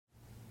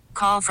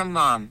call from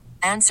mom.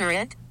 Answer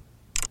it.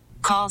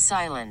 Call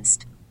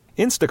silenced.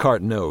 Instacart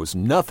knows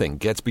nothing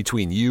gets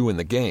between you and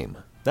the game.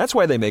 That's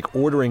why they make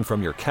ordering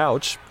from your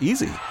couch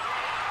easy.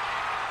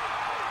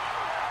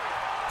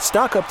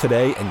 Stock up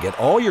today and get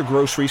all your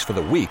groceries for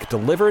the week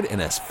delivered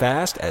in as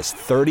fast as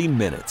 30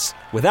 minutes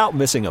without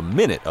missing a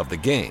minute of the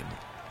game.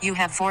 You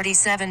have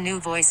 47 new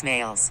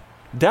voicemails.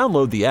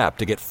 Download the app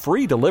to get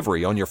free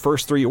delivery on your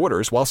first 3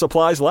 orders while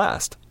supplies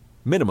last.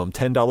 Minimum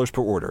 $10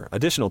 per order.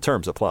 Additional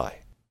terms apply.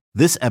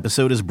 This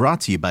episode is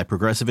brought to you by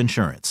Progressive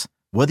Insurance.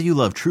 Whether you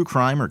love true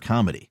crime or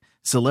comedy,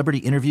 celebrity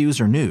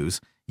interviews or news,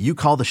 you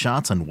call the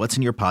shots on what's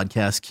in your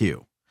podcast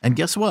queue. And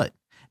guess what?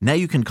 Now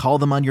you can call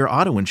them on your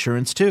auto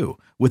insurance too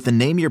with the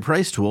Name Your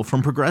Price tool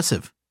from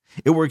Progressive.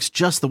 It works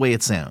just the way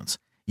it sounds.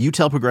 You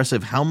tell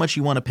Progressive how much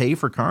you want to pay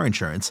for car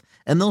insurance,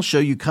 and they'll show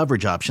you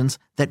coverage options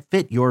that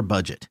fit your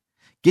budget.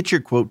 Get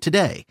your quote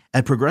today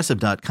at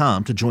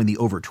Progressive.com to join the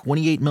over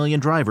 28 million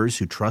drivers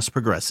who trust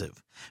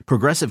Progressive.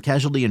 Progressive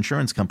Casualty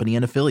Insurance Company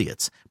and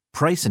Affiliates.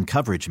 Price and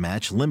coverage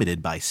match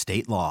limited by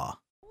state law.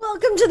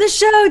 Welcome to the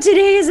show.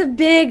 Today is a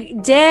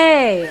big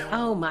day.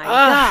 Oh my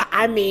God.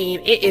 I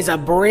mean, it is a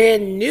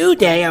brand new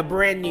day, a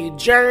brand new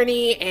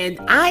journey, and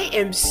I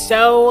am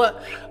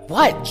so,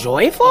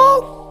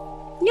 joyful?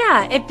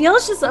 Yeah, it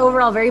feels just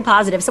overall very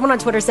positive. Someone on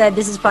Twitter said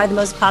this is probably the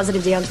most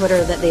positive day on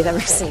Twitter that they've ever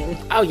seen.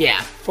 Oh yeah,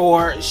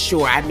 for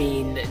sure. I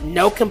mean,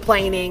 no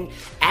complaining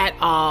at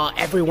all.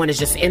 Everyone is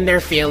just in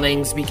their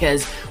feelings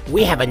because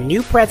we have a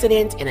new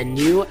president and a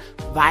new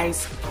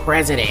vice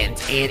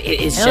president, and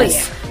it is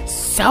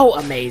so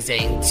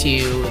amazing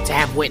to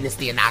have witnessed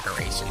the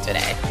inauguration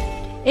today.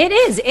 It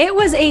is. It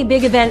was a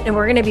big event, and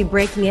we're going to be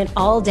breaking it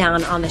all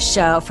down on the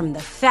show, from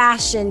the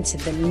fashion to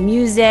the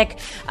music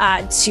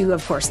to,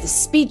 of course, the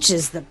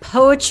speeches, the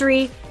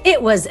poetry.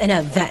 It was an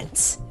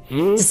event,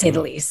 to say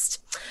the least.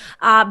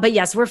 But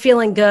yes, we're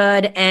feeling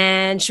good.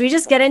 And should we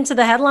just get into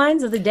the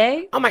headlines of the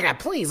day? Oh my God,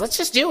 please, let's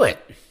just do it.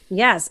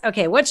 Yes.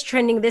 Okay. What's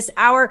trending this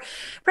hour?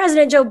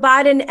 President Joe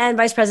Biden and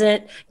Vice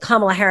President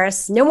Kamala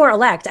Harris, no more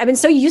elect. I've been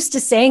so used to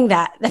saying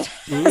that the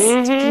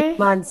past few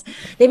months.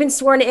 They've been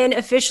sworn in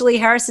officially.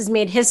 Harris has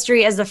made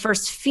history as the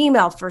first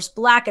female, first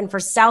Black, and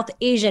first South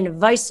Asian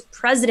vice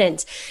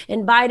president.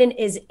 And Biden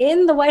is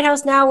in the White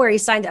House now, where he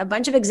signed a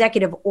bunch of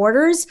executive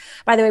orders.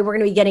 By the way, we're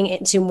going to be getting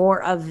into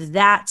more of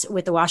that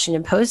with the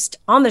Washington Post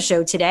on the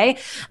show today.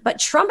 But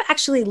Trump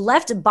actually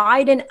left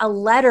Biden a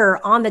letter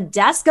on the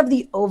desk of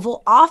the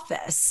Oval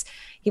Office.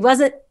 He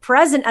wasn't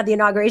present at the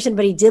inauguration,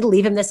 but he did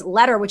leave him this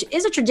letter, which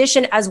is a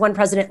tradition as one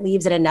president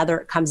leaves and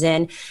another comes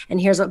in.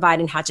 And here's what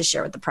Biden had to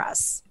share with the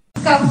press.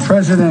 The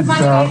president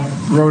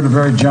wrote a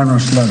very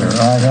generous letter.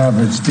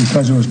 It's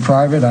because it was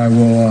private. I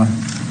will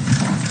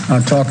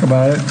not talk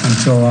about it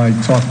until I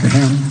talk to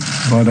him,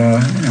 but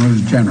it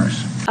was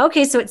generous.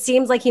 Okay, so it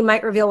seems like he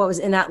might reveal what was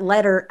in that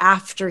letter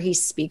after he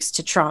speaks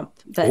to Trump.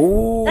 But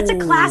that's a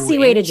classy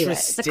way to do it.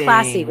 It's a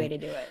classy way to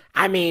do it.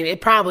 I mean, it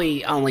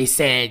probably only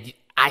said,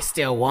 I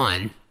still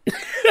won.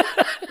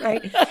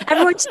 Right.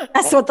 Everyone,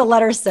 that's what the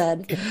letter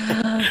said.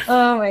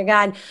 Oh, my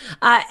God.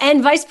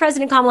 And Vice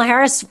President Kamala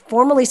Harris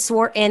formally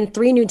swore in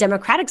 3 new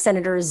Democratic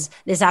senators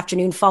this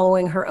afternoon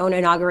following her own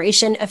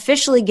inauguration,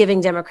 officially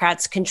giving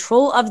Democrats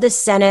control of the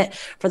Senate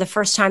for the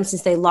first time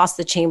since they lost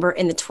the chamber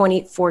in the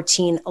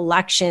 2014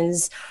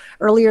 elections.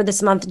 Earlier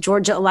this month,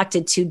 Georgia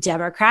elected 2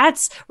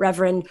 Democrats,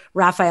 Reverend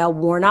Raphael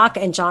Warnock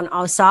and Jon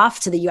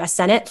Ossoff, to the U.S.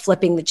 Senate,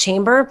 flipping the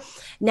chamber.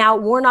 Now,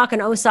 Warnock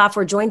and Ossoff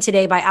were joined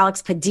today by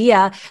Alex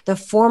Padilla, the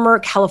former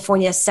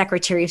California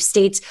Secretary of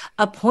State,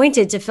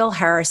 appointed to fill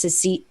Harris's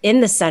seat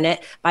in the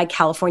Senate by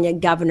California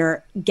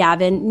Governor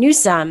Gavin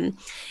Newsom.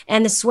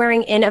 And the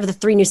swearing in of the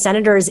 3 new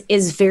senators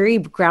is very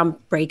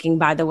groundbreaking,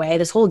 by the way.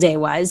 This whole day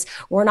was.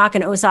 Warnock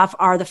and Ossoff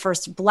are the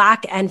first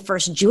Black and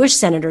first Jewish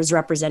senators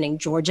representing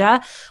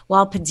Georgia,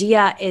 while Padilla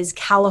is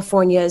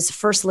California's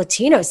first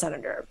Latino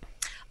senator.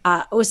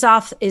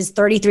 Ossoff is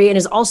 33 and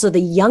is also the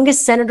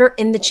youngest senator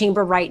in the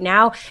chamber right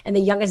now and the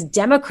youngest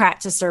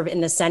Democrat to serve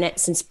in the Senate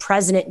since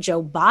President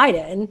Joe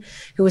Biden,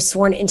 who was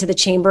sworn into the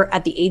chamber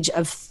at the age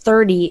of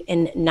 30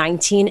 in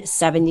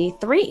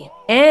 1973.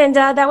 And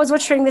that was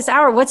what's trending this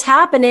hour. What's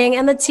happening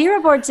in the T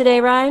Report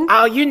today, Ryan?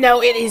 Oh, you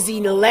know, it is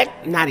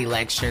not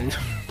election.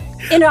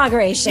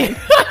 Inauguration.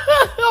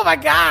 Oh my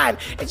God.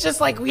 It's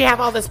just like we have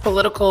all this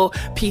political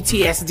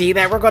PTSD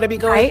that we're going to be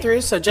going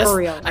through. So just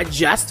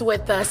adjust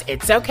with us.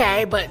 It's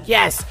okay. But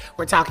yes,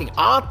 we're talking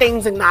all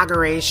things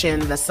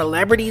inauguration. The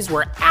celebrities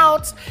were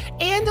out.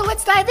 And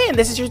let's dive in.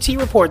 This is your T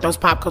Report, those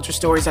pop culture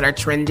stories that are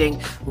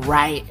trending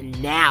right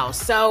now.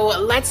 So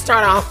let's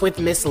start off with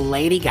Miss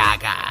Lady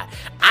Gaga.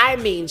 I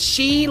mean,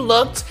 she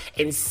looked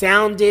and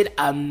sounded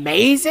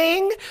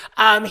amazing.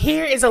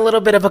 Here is a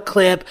little bit of a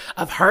clip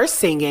of her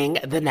singing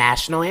the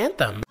national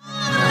anthem.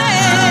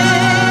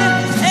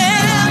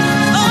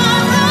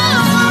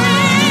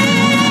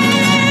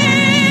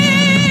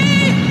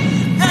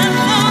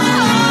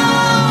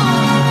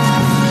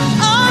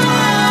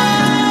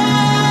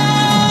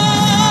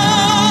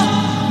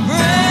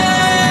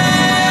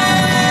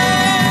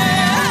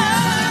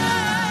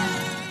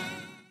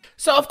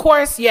 So, of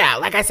course, yeah,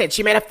 like I said,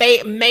 she made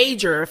a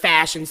major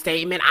fashion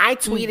statement. I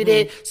tweeted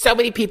it. So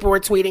many people were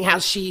tweeting how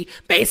she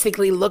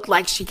basically looked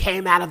like she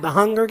came out of the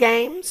Hunger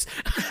Games.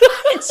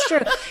 It's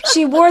true.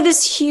 She wore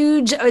this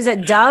huge, was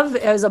it dove?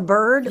 It was a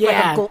bird, like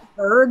a gold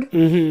bird.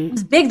 It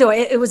was big, though.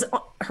 It was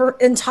her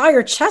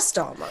entire chest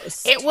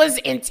almost. It was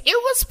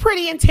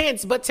pretty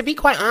intense. But to be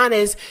quite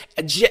honest,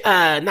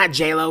 not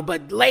J-Lo,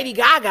 but Lady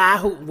Gaga,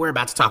 who we're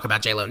about to talk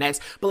about J-Lo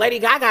next, but Lady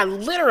Gaga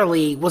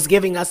literally was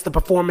giving us the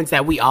performance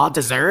that we all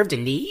deserved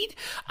and need.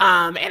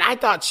 And I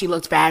thought she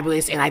looked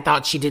fabulous, and I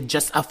thought she did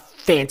just a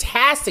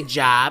fantastic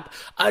job.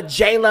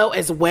 J-Lo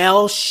as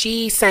well.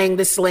 She sang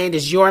This Land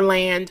Is Your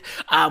Land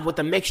with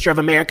a mixture of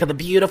America the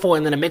Beautiful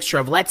and then a mixture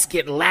of Let's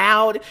Get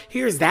Loud.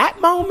 Here's that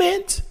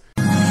moment.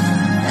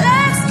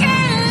 Let's get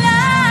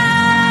loud.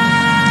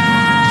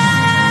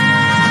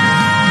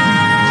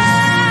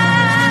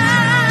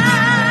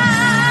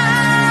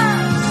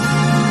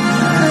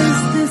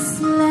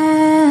 This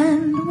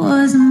land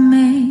was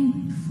made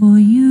for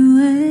you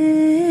and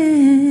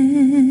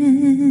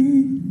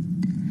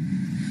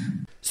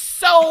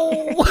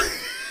so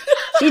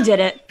she did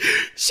it.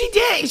 She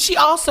did. She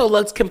also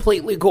looked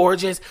completely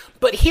gorgeous.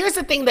 But here's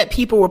the thing that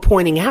people were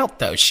pointing out,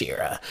 though,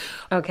 Shira.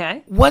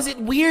 Okay. Was it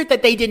weird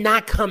that they did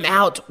not come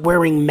out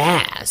wearing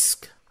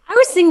masks? I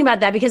was thinking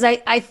about that because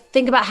I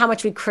think about how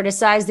much we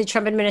criticize the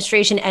Trump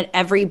administration at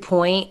every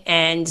point,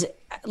 and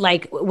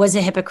like, was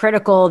it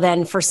hypocritical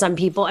then for some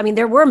people? I mean,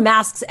 there were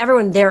masks.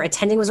 Everyone there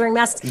attending was wearing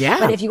masks. Yeah.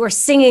 But if you were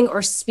singing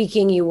or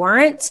speaking, you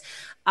weren't.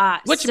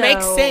 Which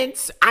makes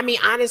sense. I mean,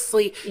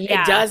 honestly,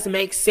 It does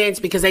make sense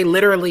because they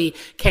literally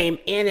came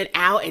in and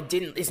out.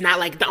 It's not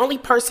like the only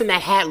person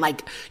that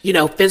had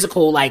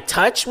physical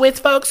touch with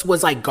folks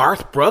was like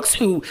Garth Brooks,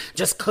 who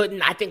just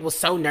couldn't, I think was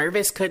so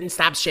nervous, couldn't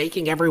stop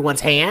shaking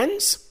everyone's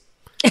hands.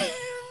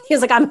 He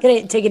was like, I'm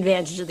going to take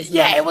advantage of this.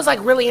 Yeah, it was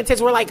really intense.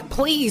 We're like,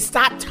 please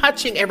stop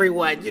touching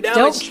everyone,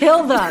 Don't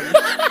kill them.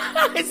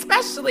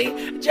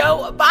 Especially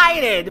Joe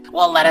Biden.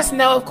 Well, let us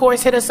know, of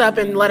course. Hit us up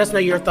and let us know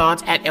your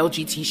thoughts at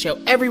LGT Show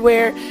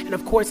everywhere. And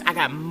of course, I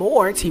got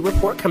more Tea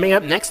Report coming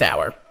up next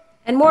hour.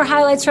 And more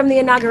highlights from the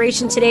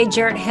inauguration today.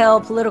 Jarrett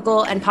Hill,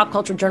 political and pop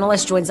culture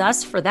journalist, joins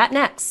us for that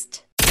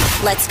next.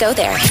 Let's go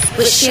there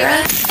with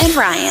Shira and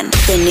Ryan,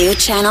 the new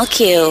Channel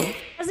Q.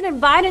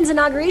 President Biden's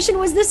inauguration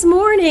was this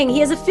morning.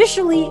 He is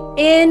officially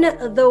in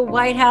the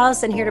White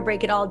House, and here to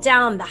break it all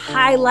down, the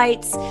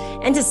highlights,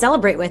 and to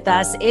celebrate with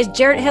us is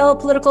Jarrett Hill,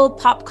 political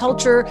pop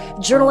culture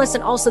journalist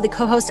and also the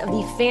co-host of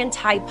the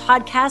Fanti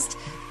podcast.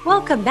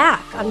 Welcome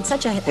back on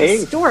such a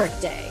historic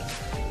day.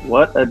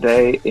 What a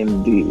day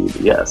indeed,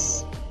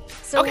 yes.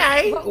 So,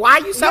 okay, why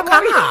are you so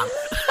calm?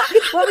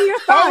 What were your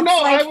thoughts? Oh,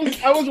 no,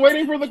 I was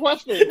waiting for the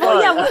question.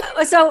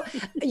 So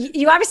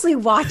you obviously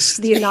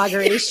watched the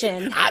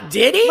inauguration.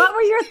 Did he? What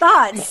were your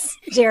thoughts,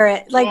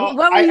 Jarrett? What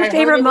were your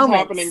favorite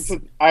moments?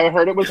 I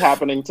heard it was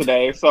happening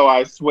today, so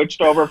I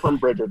switched over from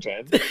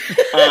Bridgerton.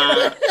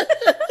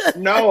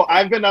 No,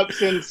 I've been up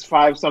since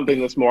 5-something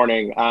this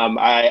morning.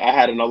 I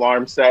had an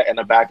alarm set and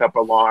a backup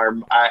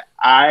alarm.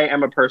 I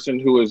am a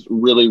person who is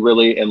really,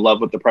 really in love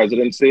with the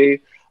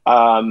presidency.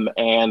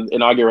 And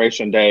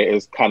Inauguration Day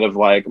is kind of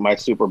like my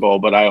Super Bowl,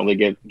 but I only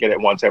get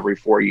it once every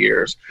 4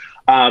 years.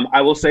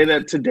 I will say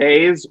that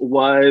today's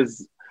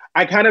was,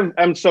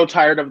 I'm so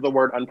tired of the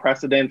word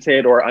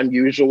unprecedented or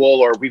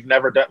unusual, or we've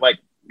never done,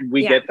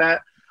 get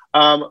that.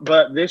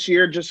 But this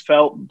year just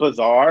felt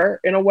bizarre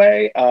in a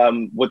way,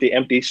 with the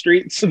empty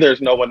streets. There's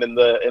no one in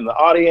the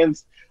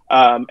audience.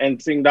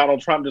 And seeing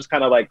Donald Trump just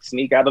kind of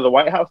sneak out of the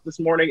White House this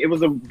morning, it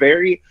was a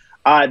very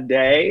odd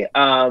day.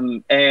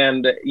 And,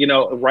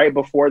 right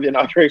before the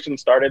inauguration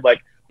started,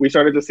 we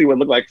started to see what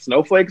looked like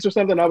snowflakes or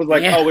something. I was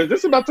like, oh, is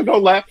this about to go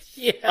left?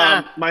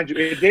 Yeah. Mind you,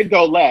 it did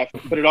go left,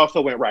 but it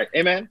also went right.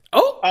 Amen.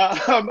 Oh.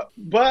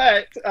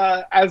 But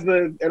as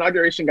the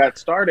inauguration got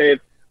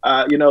started,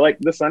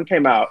 the sun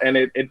came out and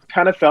it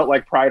kind of felt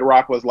like Pride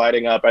Rock was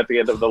lighting up at the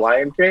end of The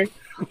Lion King.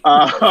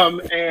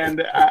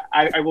 And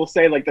I will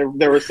say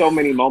there were so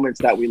many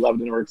moments that we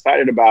loved and were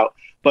excited about.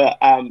 But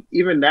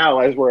even now,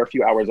 as we're a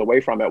few hours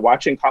away from it,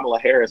 watching Kamala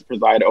Harris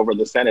preside over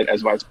the Senate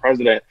as vice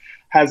president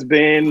has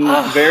been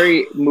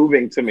very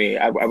moving to me.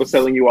 I was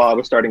telling you all I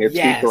was starting a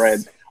tweet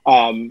thread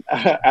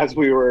as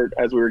we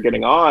were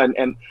getting on.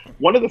 And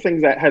one of the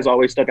things that has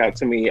always stuck out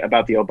to me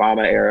about the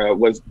Obama era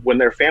was when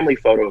their family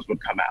photos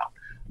would come out.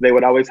 They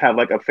would always have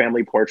a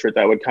family portrait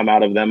that would come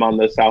out of them on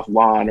the South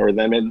Lawn or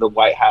them in the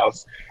White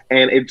House.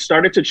 And it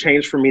started to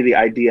change for me the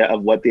idea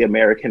of what the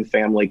American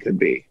family could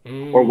be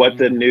or what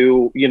the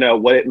new,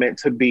 what it meant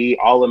to be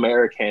all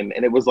American.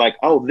 And it was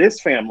this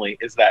family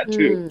is that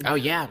too. Oh,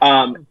 yeah.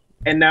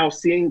 And now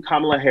seeing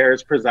Kamala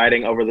Harris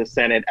presiding over the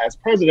Senate as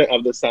president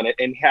of the Senate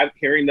and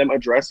hearing them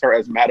address her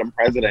as Madam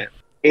President,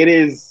 it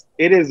is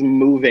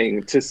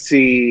moving to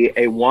see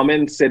a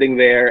woman sitting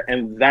there,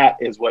 and that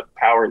is what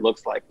power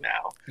looks like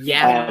now.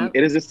 Yeah.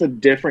 It is just a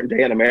different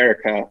day in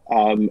America,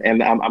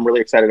 and I'm really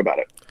excited about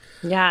it.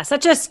 Yeah,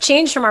 such a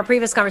change from our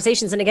previous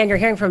conversations. And again, you're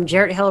hearing from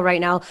Jarrett Hill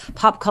right now,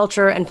 pop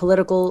culture and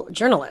political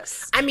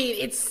journalist. I mean,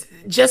 it's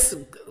just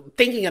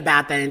thinking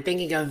about that and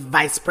thinking of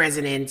Vice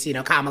President,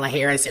 Kamala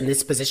Harris in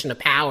this position of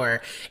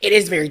power, it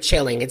is very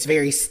chilling. It's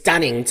very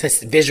stunning to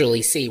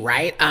visually see,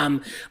 right?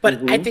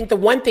 But I think the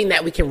one thing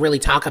that we can really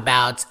talk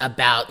about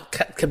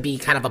could be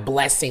kind of a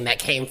blessing that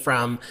came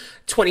from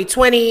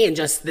 2020 and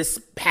just this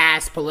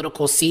past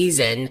political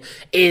season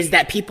is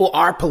that people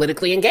are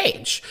politically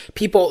engaged.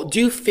 People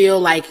do feel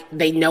like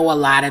they know a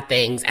lot of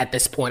things at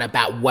this point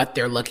about what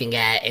they're looking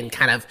at and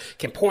kind of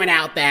can point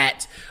out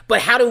that. But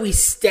how do we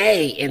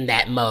stay in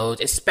that mode,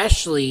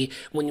 especially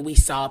when we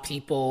saw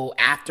people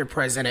after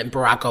President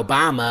Barack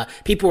Obama,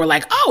 people were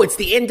like, oh, it's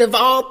the end of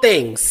all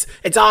things.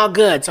 It's all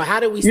good. So how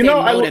do we stay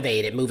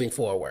motivated moving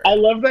forward? I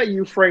love that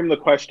you frame the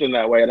question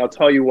that way, and I'll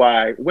tell you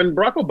why. When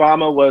Barack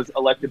Obama was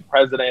elected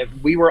president,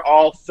 we were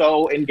all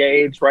so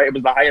engaged, right? It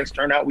was the highest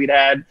turnout we'd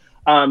had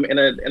in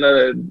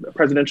a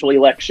presidential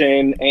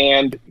election,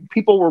 and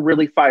people were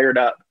really fired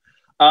up.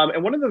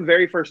 And one of the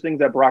very first things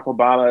that Barack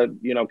Obama,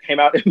 came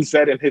out and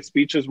said in his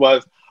speeches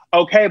was,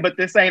 okay, but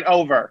this ain't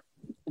over,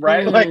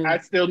 right? Like, I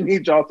still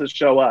need y'all to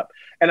show up.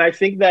 And I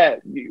think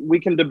that we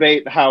can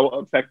debate how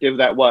effective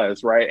that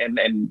was, right?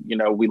 And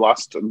we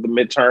lost the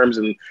midterms,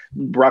 and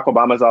Barack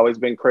Obama's always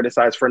been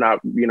criticized for not,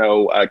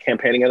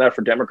 campaigning enough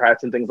for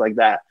Democrats and things like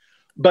that.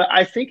 But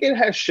I think it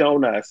has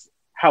shown us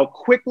how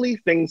quickly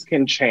things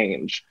can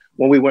change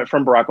when we went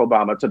from Barack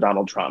Obama to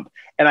Donald Trump.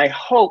 And I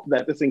hope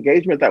that this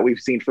engagement that we've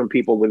seen from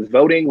people with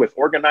voting, with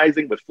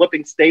organizing, with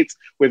flipping states,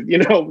 with,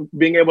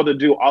 being able to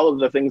do all of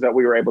the things that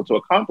we were able to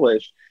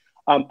accomplish,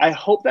 I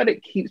hope that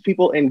it keeps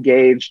people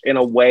engaged in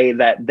a way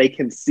that they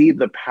can see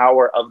the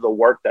power of the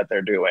work that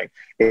they're doing.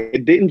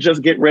 It didn't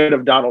just get rid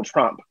of Donald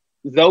Trump,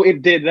 though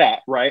it did that,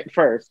 right,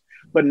 first.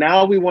 But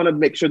now we want to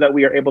make sure that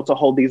we are able to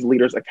hold these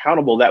leaders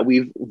accountable that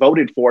we've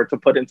voted for to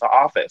put into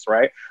office,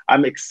 right?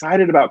 I'm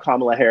excited about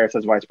Kamala Harris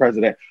as vice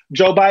president.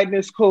 Joe Biden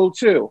is cool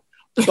too.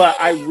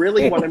 But I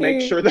really want to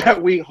make sure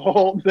that we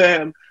hold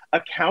them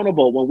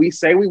accountable. When we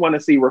say we want to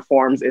see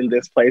reforms in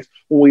this place,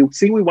 when we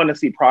say we want to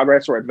see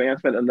progress or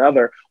advancement in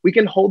another, we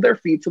can hold their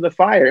feet to the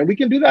fire. And we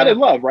can do that in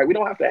love, right? We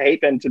don't have to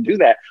hate them to do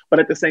that. But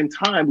at the same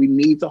time, we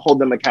need to hold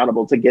them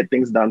accountable to get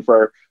things done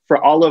for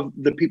all of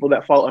the people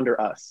that fall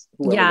under us.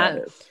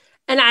 Yeah.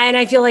 And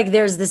I feel like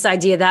there's this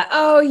idea that,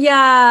 oh,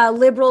 yeah,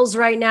 liberals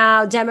right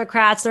now,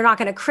 Democrats, they're not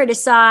going to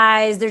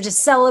criticize. They're just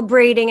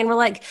celebrating. And we're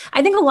like,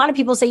 I think a lot of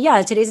people say,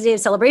 yeah, today's a day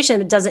of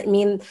celebration. It doesn't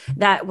mean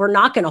that we're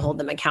not going to hold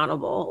them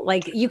accountable.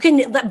 Like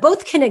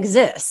both can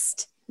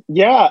exist.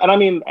 Yeah. And I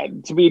mean,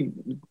 to be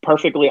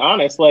perfectly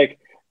honest, like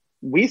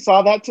we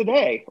saw that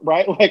today,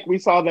 right? Like we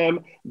saw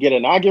them get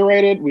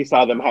inaugurated. We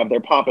saw them have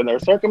their pomp and their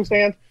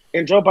circumstance.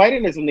 And Joe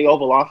Biden is in the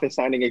Oval Office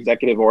signing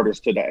executive orders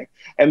today.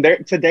 And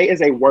today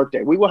is a work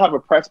day. We will have a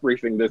press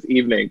briefing this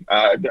evening,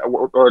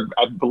 or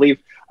I believe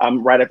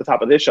right at the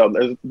top of this show,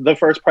 the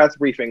first press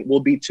briefing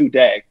will be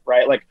today,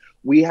 right? Like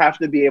we have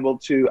to be able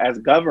to, as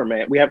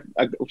government,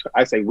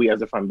 I say we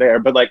as if I'm there,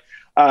 but like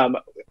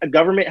a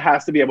government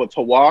has to be able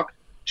to walk,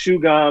 chew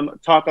gum,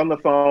 talk on the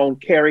phone,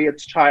 carry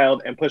its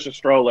child, and push a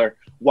stroller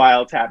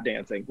while tap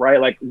dancing, right?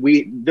 Like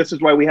this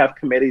is why we have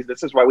committees.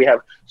 This is why we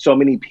have so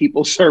many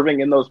people serving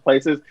in those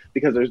places,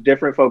 because there's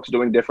different folks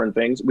doing different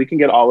things. We can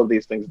get all of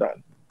these things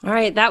done. All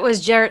right. That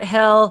was Jarrett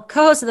Hill,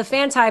 co-host of the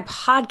FanTie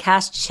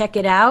podcast. Check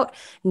it out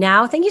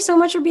now. Thank you so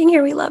much for being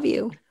here. We love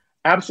you.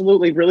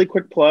 Absolutely. Really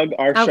quick plug.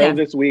 Our show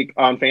this week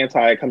on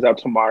FanTie comes out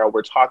tomorrow.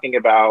 We're talking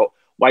about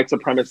white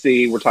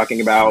supremacy. We're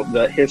talking about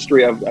the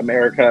history of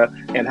America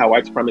and how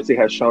white supremacy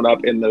has shown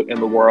up in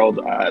the world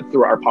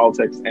through our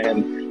politics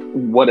and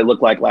what it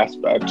looked like last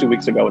 2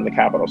 weeks ago in the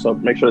Capitol. So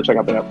make sure to check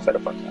out that episode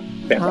of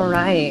FanTie. All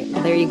right.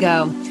 Well, there you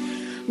go.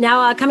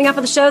 Now, coming up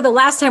on the show, the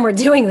last time we're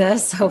doing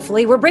this,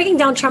 hopefully, we're breaking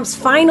down Trump's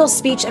final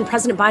speech and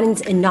President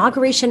Biden's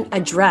inauguration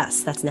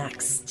address. That's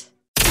next.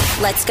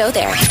 Let's go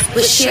there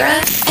with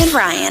Shira and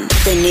Ryan,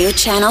 the new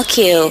Channel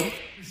Q.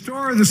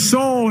 Restore the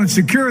soul and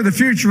secure the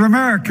future of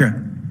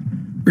America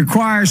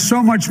requires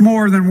so much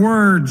more than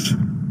words.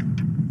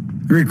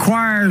 It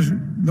requires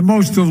the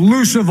most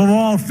elusive of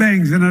all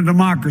things in a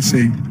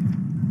democracy: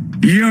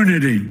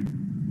 unity.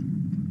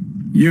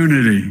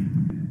 Unity.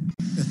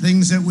 The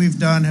things that we've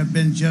done have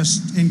been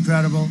just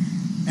incredible,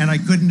 and I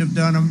couldn't have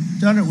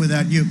done it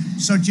without you.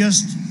 So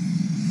just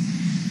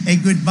a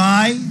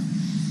goodbye.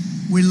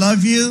 We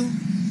love you.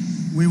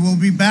 We will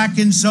be back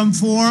in some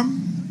form.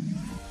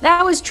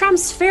 That was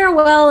Trump's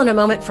farewell in a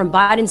moment from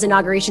Biden's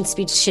inauguration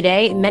speech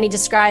today. Many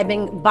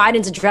describing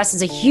Biden's address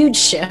as a huge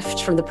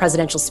shift from the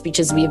presidential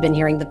speeches we have been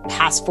hearing the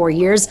past 4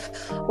 years,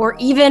 or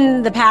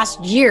even the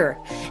past year,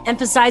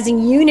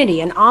 emphasizing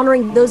unity and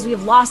honoring those we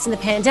have lost in the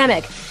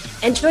pandemic.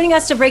 And joining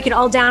us to break it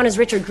all down is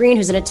Richard Green,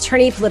 who's an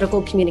attorney,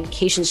 political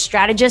communications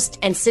strategist,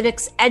 and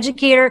civics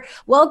educator.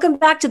 Welcome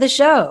back to the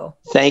show.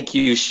 Thank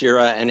you,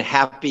 Shira, and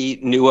happy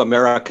New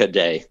America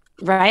Day.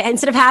 Right.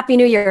 Instead of Happy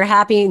New Year,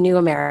 Happy New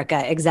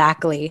America.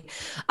 Exactly.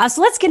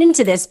 So let's get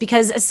into this,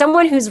 because as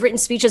someone who's written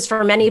speeches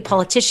for many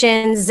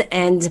politicians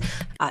and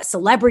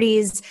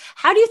celebrities,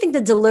 how do you think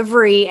the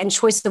delivery and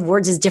choice of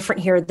words is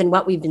different here than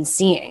what we've been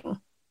seeing?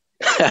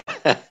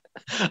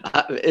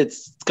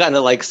 It's kind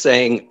of like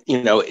saying,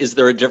 is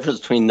there a difference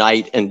between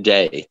night and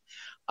day?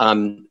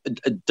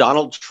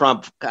 Donald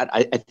Trump, God,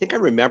 I think I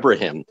remember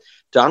him.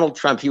 Donald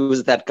Trump, he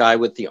was that guy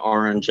with the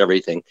orange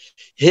everything.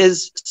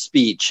 His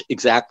speech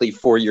exactly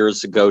 4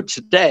 years ago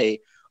today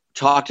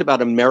talked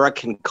about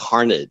American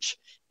carnage.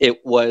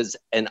 It was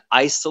an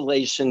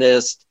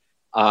isolationist,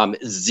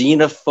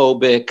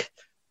 xenophobic,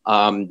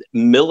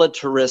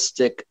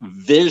 militaristic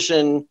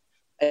vision,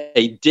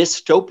 a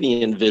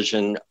dystopian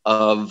vision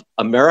of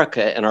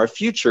America and our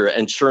future.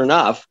 And sure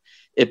enough,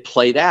 it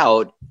played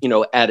out,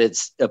 at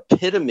its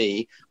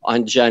epitome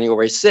on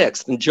January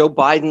 6th. And Joe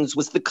Biden's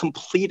was the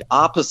complete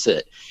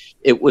opposite.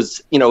 It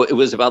was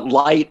about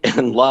light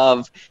and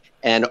love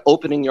and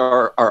opening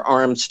our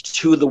arms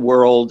to the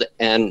world.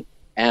 And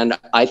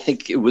I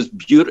think it was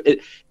beautiful.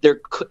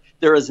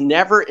 There has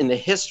never in the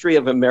history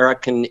of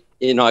American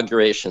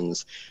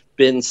inaugurations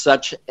been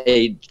such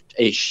a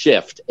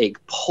shift, a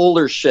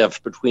polar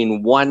shift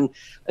between one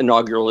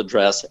inaugural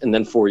address and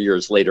then 4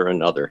 years later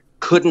another.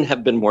 Couldn't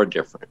have been more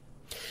different.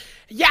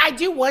 Yeah, I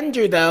do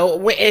wonder,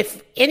 though,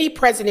 if any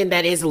president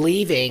that is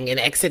leaving and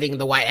exiting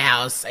the White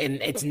House and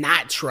it's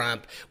not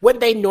Trump, would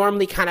they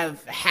normally kind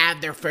of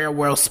have their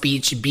farewell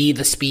speech be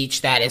the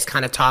speech that is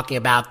kind of talking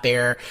about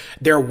their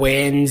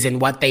wins and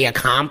what they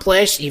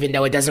accomplished, even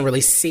though it doesn't really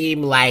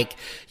seem like,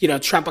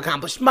 Trump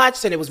accomplished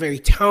much, and it was very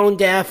tone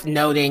deaf,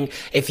 noting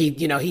if he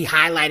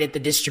highlighted the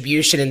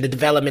distribution and the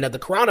development of the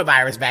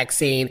coronavirus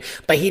vaccine,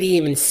 but he didn't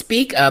even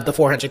speak of the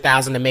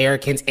 400,000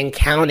 Americans and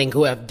counting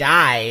who have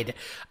died.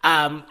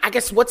 I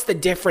guess what's the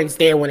difference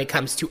there when it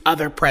comes to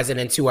other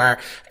presidents who are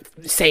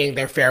saying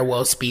their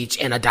farewell speech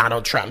in a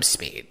Donald Trump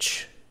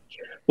speech?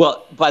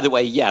 Well, by the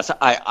way, yes,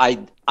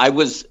 I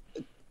was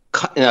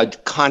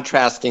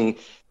contrasting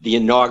the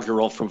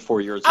inaugural from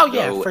 4 years ago. Oh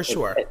yeah, for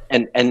sure.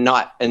 And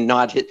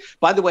not his.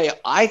 By the way,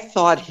 I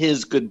thought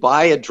his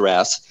goodbye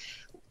address,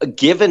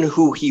 given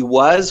who he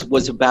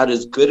was about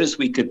as good as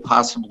we could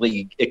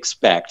possibly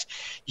expect.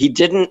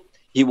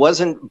 He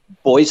wasn't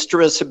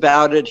boisterous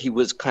about it. He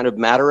was kind of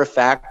matter of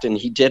fact, and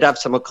he did have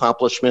some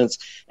accomplishments.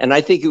 And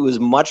I think it was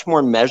much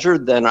more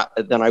measured than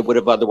I would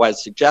have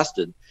otherwise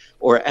suggested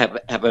or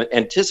have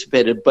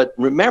anticipated. But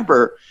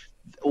remember,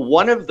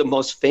 one of the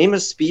most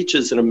famous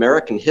speeches in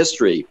American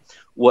history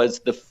was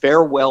the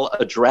farewell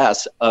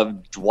address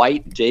of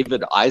Dwight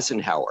David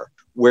Eisenhower,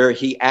 where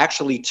he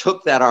actually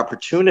took that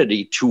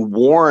opportunity to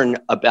warn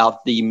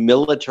about the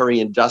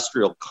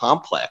military-industrial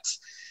complex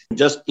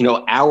just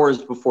hours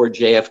before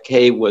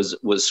JFK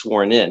was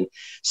sworn in.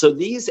 So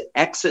these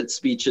exit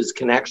speeches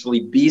can actually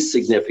be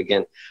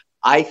significant.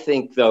 I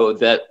think, though,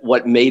 that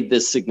what made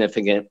this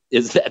significant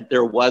is that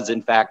there was,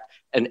 in fact,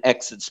 an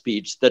exit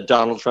speech, that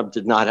Donald Trump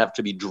did not have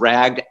to be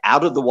dragged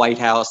out of the White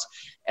House,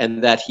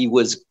 and that he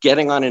was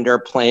getting on an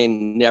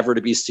airplane never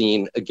to be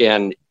seen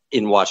again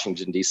in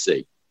Washington,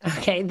 D.C.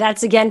 Okay,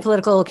 that's again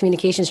political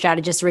communication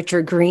strategist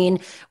Richard Green.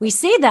 We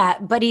say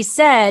that, but he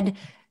said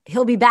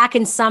he'll be back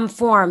in some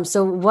form.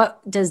 So what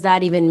does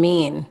that even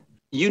mean?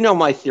 You know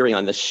my theory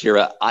on this,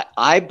 Shira.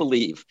 I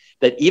believe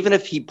that even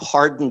if he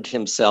pardoned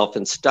himself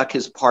and stuck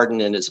his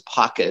pardon in his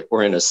pocket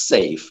or in a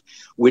safe,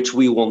 which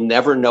we will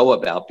never know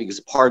about because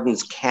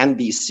pardons can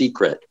be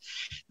secret,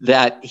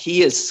 that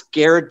he is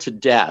scared to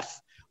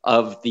death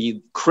of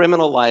the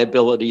criminal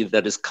liability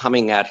that is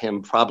coming at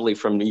him, probably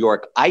from New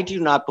York. I do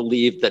not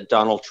believe that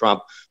Donald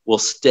Trump will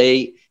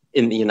stay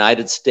in the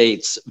United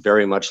States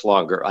very much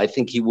longer. I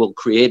think he will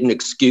create an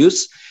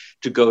excuse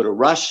to go to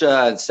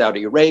Russia and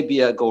Saudi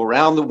Arabia, go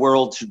around the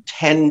world to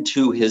tend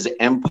to his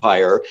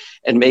empire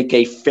and make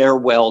a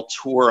farewell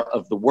tour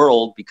of the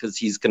world, because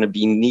he's going to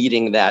be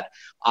needing that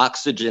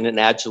oxygen and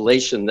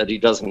adulation that he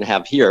doesn't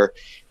have here,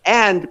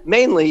 and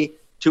mainly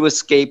to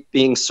escape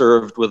being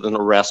served with an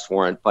arrest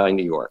warrant by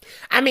New York.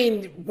 I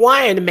mean,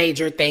 one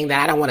major thing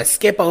that I don't want to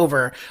skip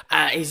over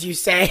is you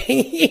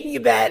say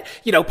that,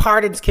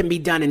 pardons can be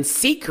done in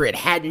secret.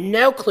 Had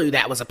no clue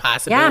that was a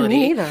possibility.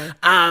 Yeah, me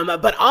neither.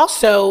 But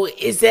also,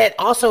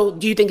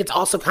 do you think it's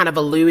also kind of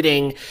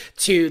alluding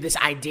to this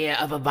idea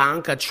of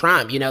Ivanka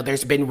Trump?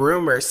 There's been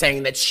rumors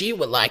saying that she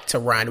would like to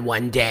run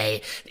one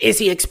day. Is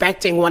he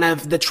expecting one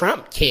of the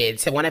Trump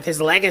kids, one of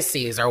his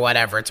legacies or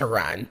whatever, to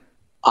run?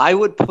 I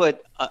would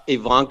put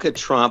Ivanka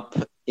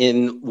Trump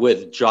in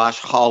with Josh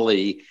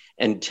Hawley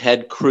and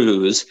Ted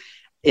Cruz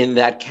in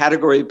that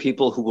category of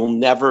people who will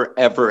never,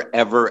 ever,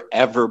 ever,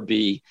 ever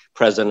be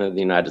president of the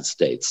United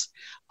States.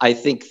 I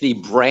think the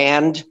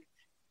brand,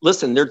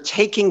 listen, they're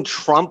taking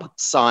Trump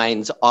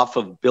signs off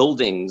of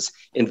buildings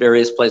in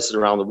various places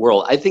around the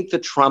world. I think the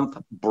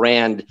Trump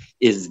brand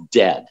is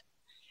dead.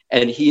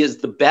 And he is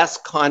the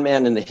best con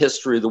man in the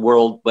history of the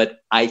world, but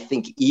I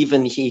think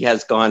even he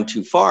has gone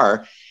too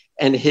far.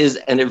 And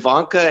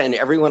Ivanka and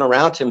everyone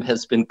around him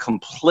has been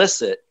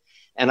complicit.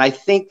 And I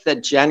think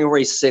that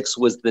January 6th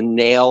was the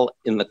nail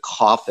in the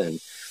coffin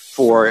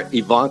for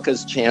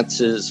Ivanka's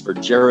chances, for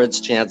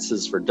Jared's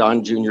chances, for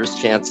Don Jr.'s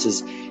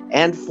chances,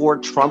 and for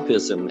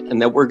Trumpism, and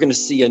that we're going to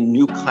see a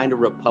new kind of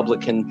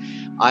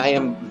Republican. I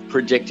am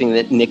predicting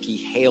that Nikki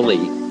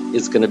Haley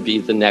is going to be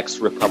the next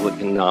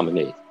Republican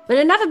nominee. But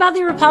enough about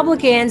the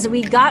Republicans.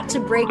 We got to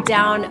break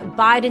down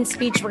Biden's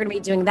speech. We're going to be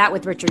doing that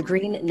with Richard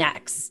Green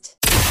next.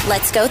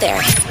 Let's go there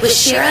with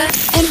Shira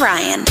and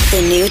Ryan,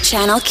 the new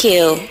Channel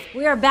Q.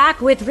 We are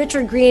back with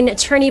Richard Green,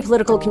 attorney,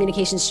 political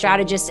communications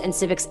strategist, and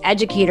civics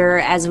educator,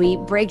 as we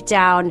break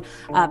down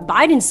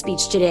Biden's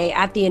speech today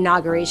at the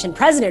inauguration.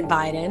 President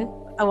Biden.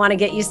 I want to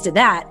get used to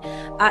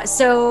that.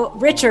 So,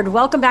 Richard,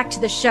 welcome back to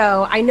the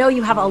show. I know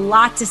you have a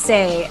lot to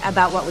say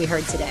about what we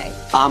heard today.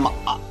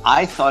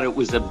 I thought it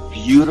was a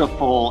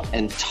beautiful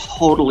and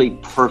totally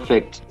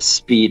perfect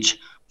speech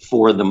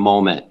for the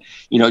moment.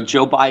 You know,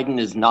 Joe Biden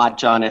is not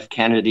John F.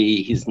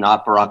 Kennedy. He's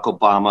not Barack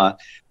Obama,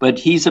 but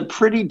he's a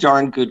pretty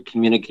darn good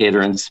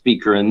communicator and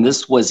speaker. And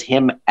this was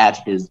him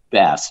at his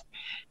best.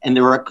 And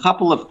there were a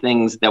couple of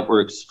things that were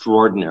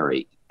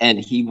extraordinary. And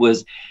he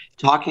was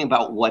talking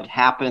about what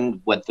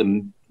happened, what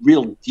the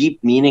real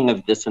deep meaning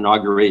of this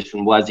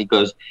inauguration was. He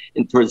goes,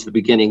 and towards the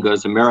beginning,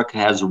 goes, America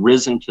has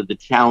risen to the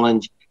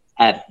challenge.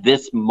 At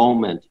this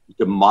moment,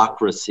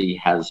 democracy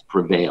has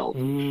prevailed.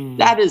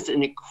 That is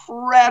an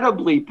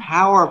incredibly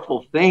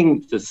powerful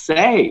thing to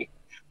say,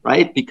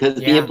 right? Because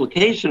the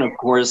implication, of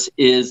course,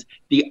 is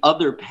the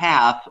other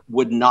path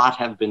would not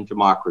have been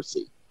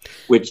democracy,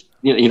 which,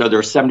 you know, there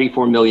are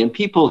 74 million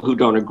people who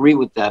don't agree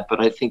with that,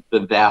 but I think the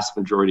vast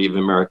majority of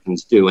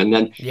Americans do. And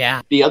then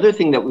the other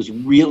thing that was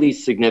really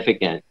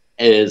significant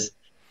is,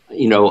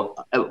 you know,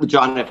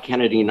 John F.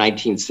 Kennedy in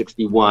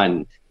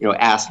 1961, you know,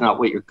 ask not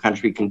what your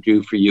country can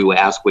do for you,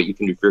 ask what you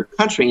can do for your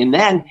country. And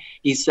then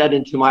he said,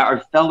 and to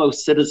our fellow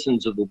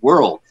citizens of the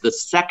world, the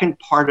second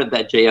part of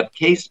that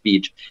JFK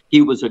speech,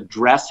 he was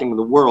addressing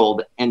the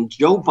world. And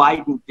Joe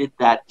Biden did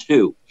that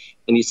too.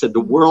 And he said, the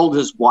world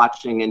is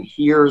watching, and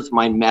here's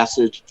my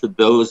message to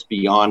those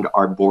beyond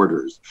our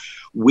borders.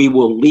 We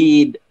will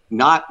lead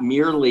not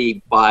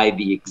merely by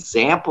the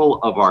example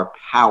of our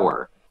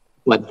power,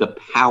 but the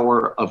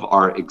power of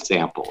our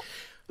example.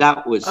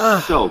 That was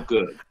so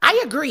good.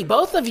 I agree.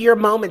 Both of your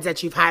moments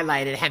that you've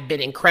highlighted have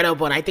been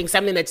incredible. And I think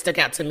something that stuck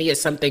out to me is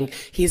something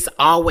he's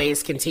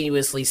always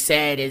continuously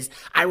said is,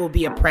 I will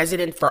be a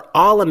president for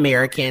all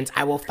Americans.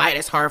 I will fight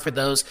as hard for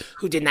those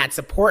who did not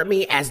support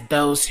me as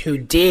those who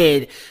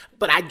did.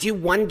 But I do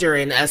wonder,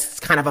 in us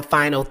kind of a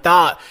final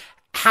thought,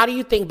 how do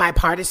you think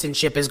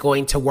bipartisanship is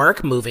going to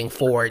work moving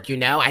forward? You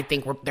know, I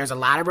think there's a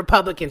lot of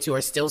Republicans who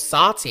are still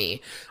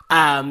salty.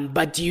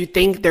 But do you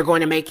think they're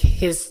going to make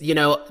his, you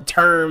know,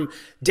 term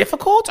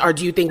difficult? Or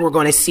do you think we're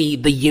going to see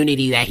the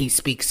unity that he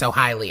speaks so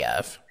highly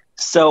of?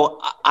 So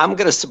I'm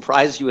going to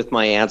surprise you with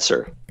my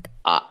answer.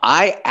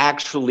 I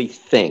actually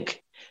think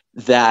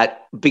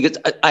that, because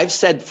I've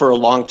said for a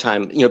long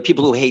time, you know,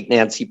 people who hate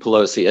Nancy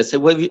Pelosi, I said,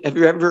 well, have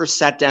you ever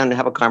sat down and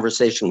have a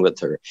conversation with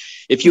her?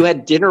 If you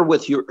had dinner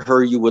with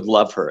her, you would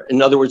love her.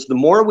 In other words, the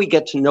more we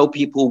get to know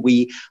people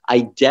we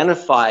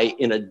identify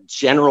in a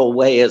general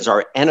way as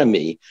our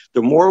enemy,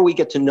 the more we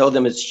get to know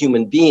them as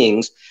human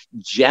beings,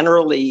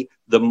 generally,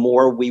 the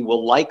more we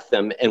will like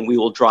them and we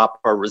will drop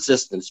our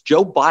resistance.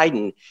 Joe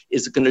Biden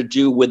is going to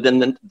do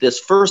within this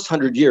first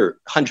 100 days,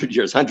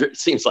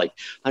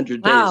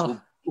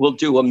 will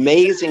do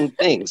amazing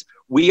things.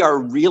 We are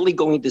really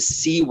going to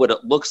see what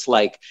it looks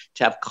like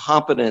to have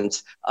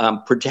competence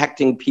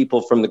protecting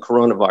people from the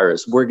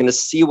coronavirus. We're going to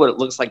see what it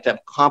looks like to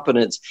have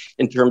competence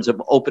in terms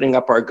of opening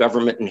up our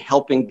government and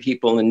helping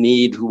people in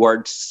need who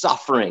are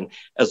suffering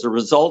as a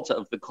result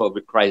of the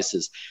COVID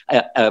crisis,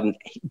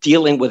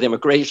 dealing with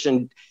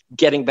immigration,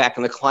 getting back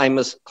in the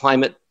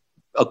climate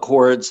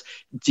accords,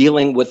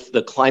 dealing with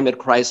the climate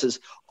crisis,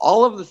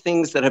 all of the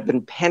things that have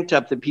been pent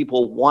up that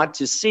people want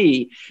to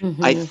see.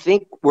 I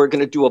think we're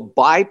going to do a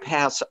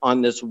bypass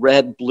on this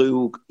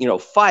red-blue, you know,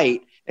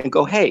 fight and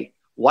go, hey,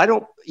 why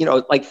don't, you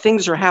know, like,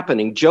 things are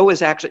happening. Joe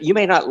is actually, you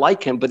may not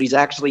like him, but he's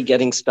actually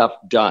getting stuff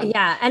done.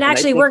 Yeah. And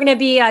actually, we're going to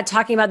be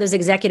talking about those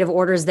executive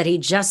orders that he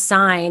just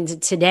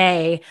signed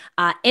today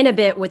in a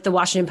bit with the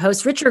Washington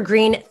Post. Richard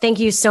Green, thank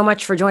you so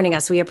much for joining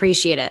us. We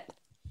appreciate it.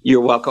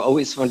 You're welcome.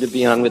 Always fun to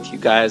be on with you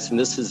guys. And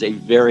this is a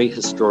very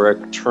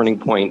historic turning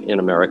point in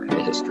American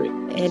history.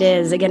 It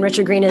is. Again,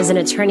 Richard Green is an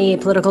attorney,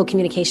 political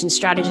communications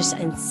strategist,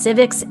 and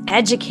civics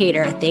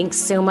educator. Thanks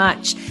so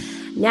much.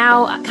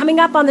 Now, coming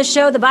up on the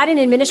show, the Biden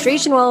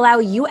administration will allow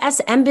U.S.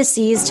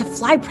 embassies to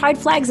fly pride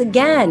flags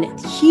again.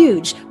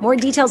 Huge. More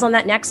details on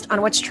that next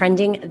on What's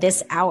Trending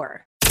this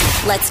hour.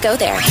 Let's go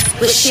there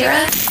with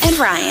Shira and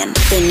Ryan,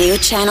 the new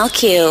Channel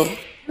Q.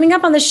 Coming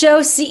up on the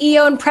show,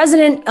 CEO and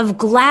president of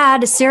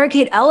GLAAD, Sarah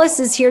Kate Ellis,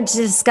 is here to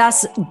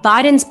discuss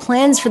Biden's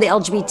plans for the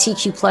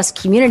LGBTQ plus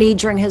community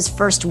during his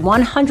first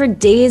 100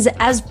 days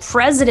as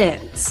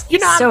president. You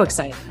know, so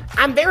excited.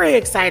 I'm very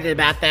excited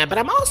about that, but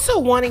I'm also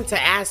wanting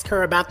to ask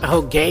her about the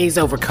whole gays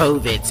over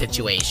COVID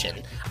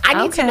situation.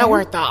 I need to know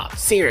her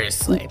thoughts,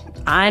 seriously.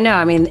 I know.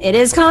 I mean, it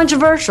is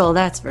controversial,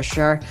 that's for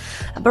sure.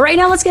 But right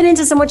now, let's get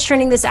into some What's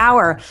Trending this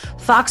hour.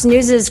 Fox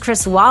News'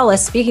 Chris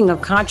Wallace, speaking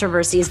of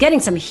controversy, is getting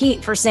some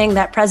heat for saying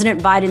that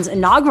President Biden's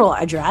inaugural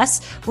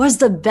address was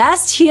the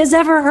best he has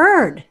ever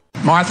heard.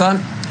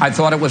 Martha, I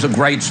thought it was a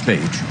great speech.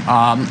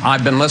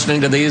 I've been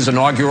listening to these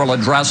inaugural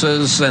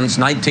addresses since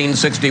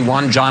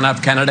 1961. John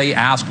F. Kennedy,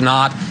 Ask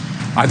Not.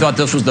 I thought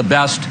this was the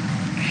best.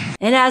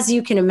 And as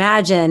you can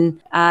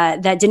imagine,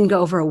 that didn't go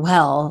over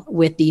well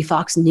with the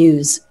Fox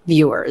News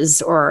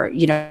viewers or,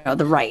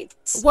 the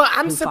rights. Well,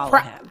 I'm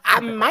surprised.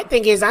 My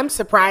thing is, I'm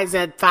surprised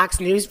that Fox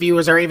News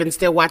viewers are even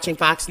still watching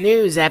Fox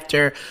News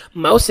after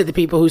most of the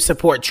people who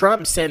support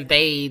Trump said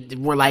they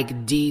were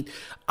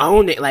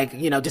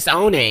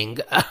disowning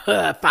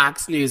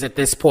Fox News at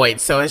this point.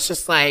 So it's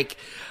just like,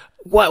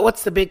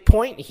 what's the big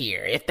point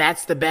here? If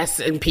that's the best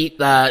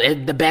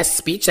the best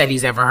speech that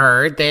he's ever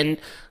heard, then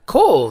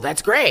cool,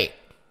 that's great.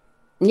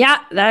 Yeah,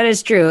 that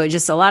is true.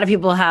 Just a lot of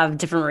people have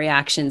different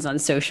reactions on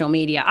social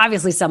media.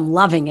 Obviously, some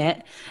loving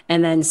it,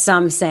 and then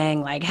some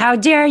saying like, how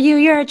dare you,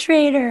 you're a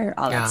traitor,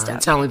 all that stuff.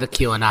 It's only the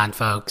QAnon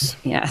folks.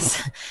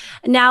 Yes.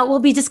 Now, we'll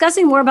be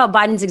discussing more about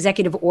Biden's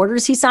executive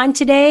orders he signed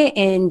today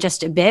in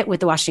just a bit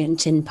with the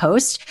Washington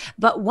Post.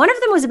 But one of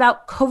them was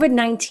about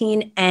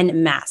COVID-19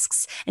 and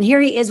masks. And here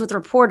he is with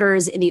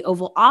reporters in the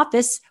Oval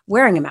Office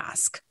wearing a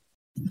mask.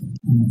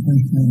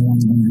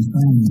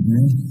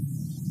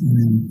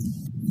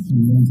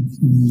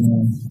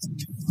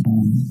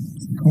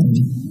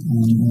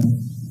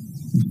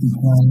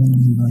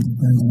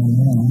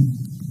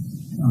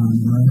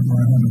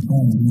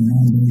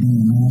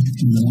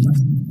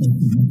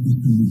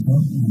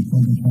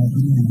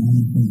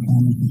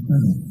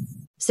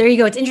 So there you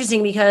go. It's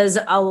interesting because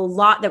a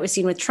lot that was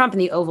seen with Trump in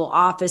the Oval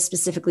Office,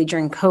 specifically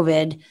during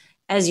COVID,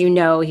 as you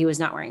know, he was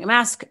not wearing a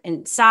mask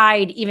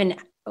inside, even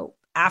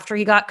after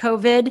he got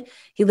COVID.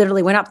 He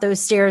literally went up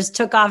those stairs,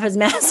 took off his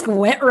mask,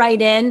 went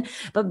right in.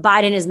 But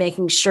Biden is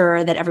making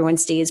sure that everyone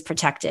stays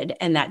protected,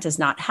 and that does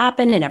not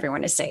happen and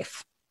everyone is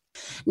safe.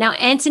 Now,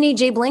 Antony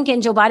J.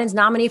 Blinken, Joe Biden's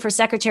nominee for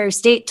Secretary of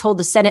State, told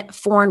the Senate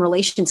Foreign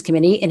Relations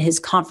Committee in his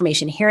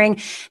confirmation hearing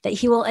that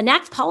he will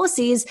enact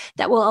policies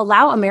that will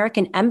allow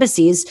American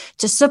embassies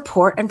to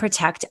support and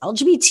protect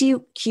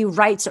LGBTQ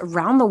rights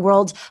around the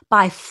world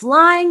by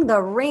flying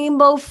the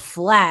rainbow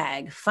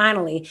flag.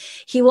 Finally,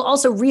 he will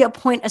also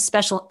reappoint a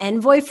special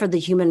envoy for the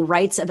human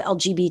rights of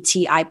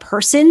LGBTI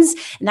persons.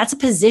 And that's a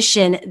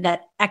position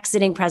that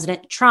exiting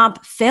President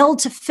Trump failed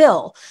to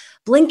fill.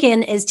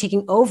 Blinken is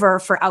taking over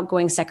for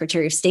outgoing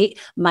Secretary of State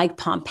Mike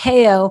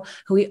Pompeo,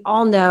 who we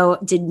all know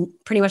did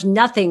pretty much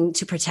nothing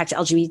to protect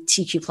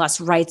LGBTQ plus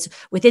rights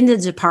within the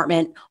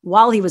department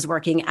while he was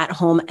working at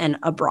home and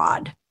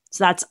abroad.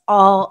 So that's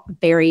all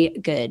very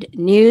good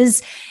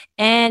news.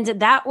 And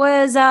that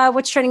was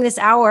what's trending this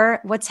hour.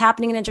 What's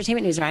happening in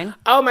entertainment news, Ryan?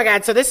 Oh my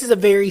God. So this is a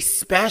very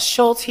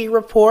special T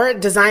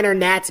report. Designer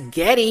Nat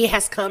Getty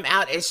has come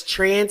out as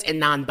trans and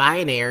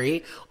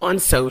non-binary on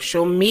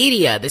social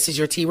media. This is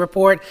your T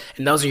report,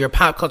 and those are your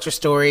pop culture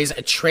stories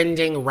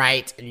trending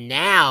right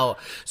now.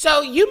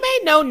 So you may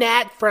know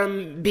Nat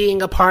from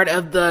being a part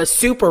of the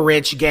super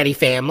rich Getty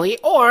family,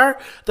 or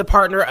the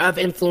partner of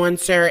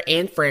influencer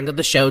and friend of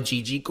the show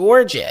Gigi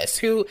Gorgeous,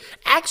 who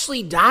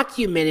actually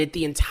documented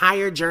the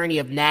entire journey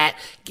of Nat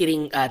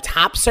getting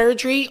top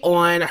surgery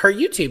on her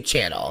YouTube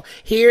channel.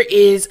 Here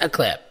is a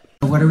clip.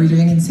 What are we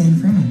doing in San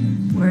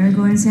Fran? We're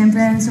going to San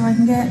Fran so I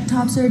can get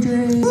top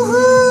surgery.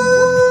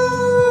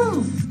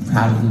 Woo-hoo!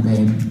 Proud of you,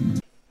 babe.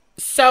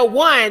 So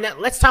one,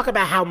 let's talk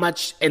about how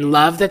much in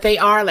love that they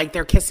are. Like,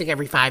 they're kissing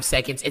every 5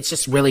 seconds. It's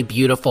just really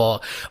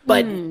beautiful.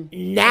 But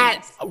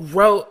Nat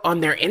wrote on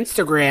their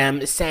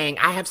Instagram saying,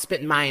 I have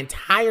spent my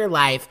entire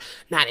life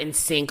not in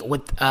sync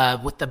with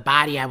the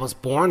body I was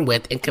born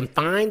with and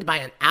confined by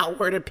an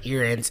outward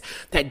appearance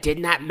that did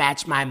not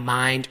match my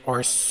mind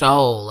or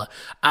soul.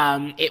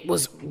 It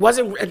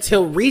wasn't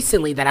until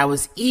recently that I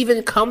was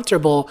even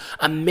comfortable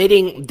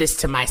admitting this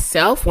to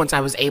myself once I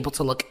was able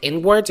to look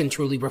inwards and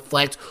truly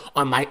reflect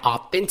on my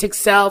authentic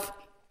self.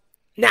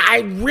 Now, I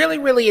really,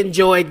 really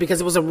enjoyed,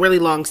 because it was a really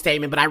long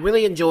statement, but I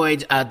really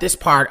enjoyed this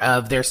part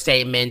of their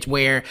statement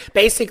where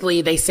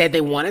basically they said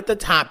they wanted the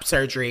top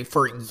surgery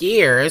for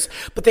years,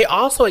 but they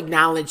also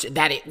acknowledged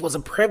that it was a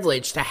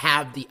privilege to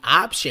have the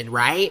option,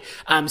 right?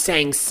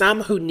 Saying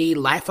some who need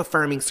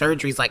life-affirming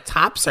surgeries like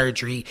top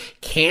surgery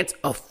can't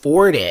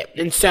afford it.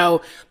 And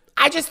so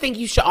I just think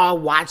you should all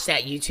watch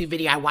that YouTube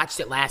video. I watched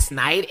it last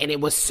night, and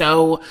it was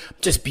so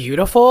just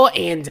beautiful.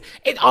 And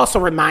it also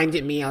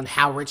reminded me on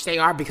how rich they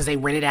are, because they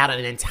rented out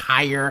an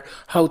entire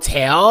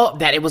hotel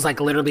that it was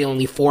like literally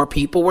only 4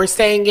 people were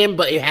staying in,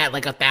 but it had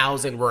like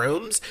 1,000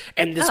 rooms.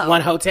 And this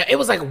one hotel, it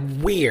was like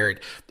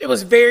weird. It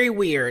was very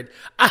weird.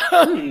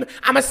 I'm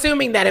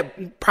assuming that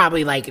it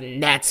probably like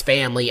Nat's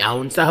family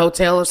owns the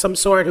hotel of some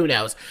sort. Who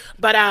knows?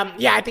 But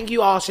yeah, I think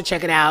you all should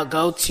check it out.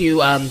 Go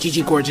to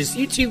Gigi Gorgeous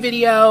YouTube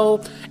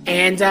video.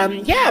 And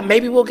yeah,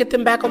 maybe we'll get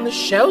them back on the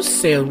show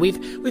soon.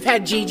 We've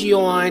had Gigi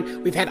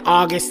on, we've had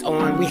August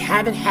on, we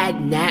haven't had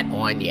Nat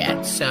on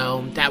yet,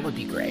 so that would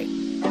be great.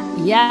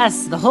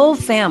 Yes, the whole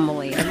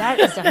family, and that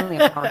is definitely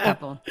a power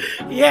couple.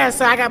 Yeah,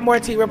 so I got more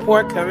T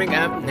Report coming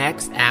up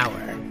next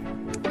hour.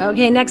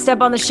 Okay, next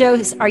up on the show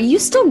is, are you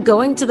still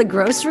going to the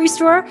grocery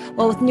store?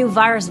 Well, with new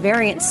virus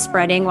variants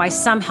spreading, why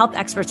some health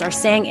experts are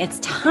saying it's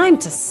time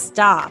to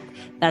stop.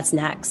 That's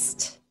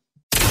next.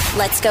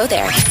 Let's go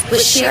there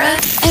with Shira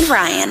and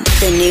Ryan,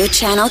 the new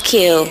Channel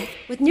Q.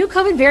 With new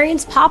COVID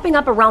variants popping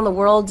up around the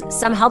world,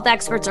 some health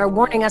experts are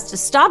warning us to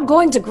stop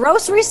going to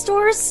grocery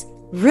stores.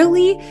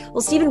 Really?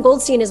 Well, Stephen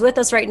Goldstein is with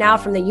us right now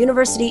from the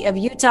University of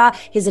Utah.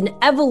 He's an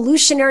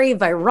evolutionary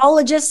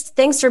virologist.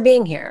 Thanks for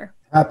being here.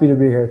 Happy to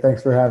be here.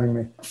 Thanks for having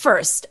me.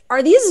 First,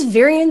 are these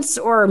variants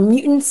or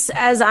mutants,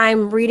 as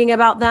I'm reading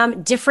about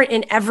them, different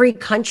in every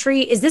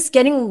country? Is this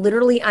getting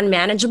literally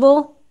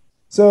unmanageable?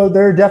 So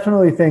there are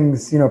definitely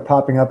things,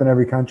 popping up in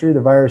every country. The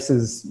virus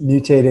is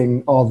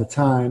mutating all the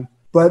time.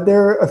 But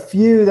there are a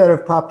few that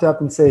have popped up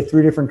in, say,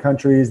 3 different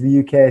countries, the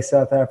UK,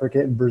 South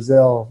Africa, and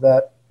Brazil,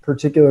 that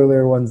particularly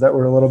are ones that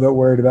we're a little bit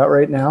worried about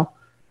right now.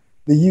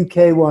 The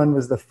UK one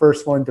was the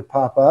first one to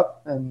pop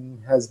up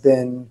and has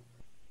been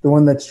the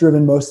one that's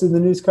driven most of the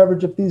news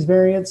coverage of these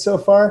variants so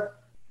far.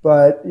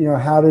 But,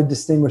 how to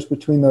distinguish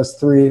between those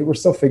 3, we're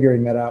still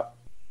figuring that out.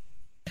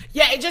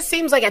 Yeah, it just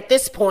seems like at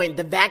this point,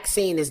 the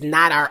vaccine is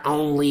not our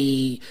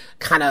only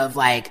kind of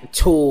like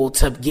tool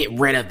to get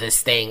rid of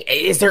this thing.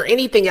 Is there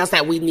anything else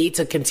that we need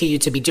to continue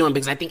to be doing?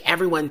 Because I think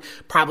everyone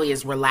probably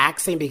is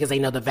relaxing because they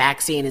know the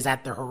vaccine is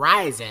at the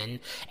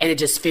horizon, and it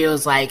just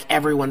feels like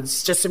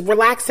everyone's just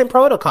relaxing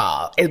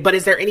protocol. But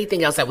is there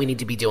anything else that we need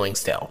to be doing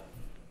still?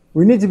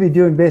 We need to be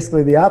doing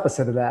basically the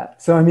opposite of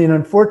that. So,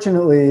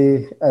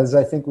 unfortunately, as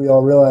I think we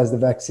all realize, the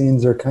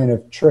vaccines are kind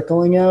of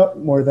trickling out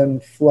more than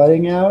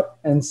flooding out.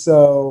 And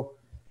so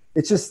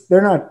it's just,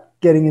 they're not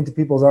getting into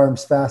people's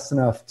arms fast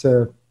enough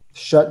to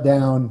shut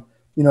down,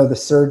 the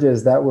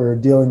surges that we're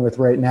dealing with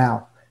right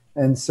now.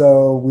 And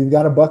so we've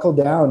got to buckle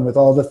down with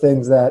all the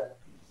things that,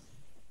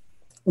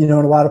 in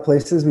a lot of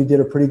places we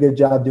did a pretty good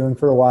job doing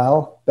for a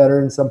while,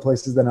 better in some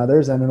places than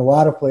others. And in a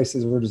lot of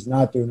places, we're just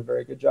not doing a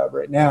very good job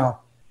right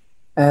now.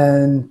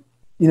 And,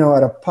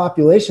 at a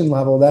population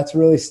level, that's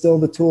really still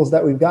the tools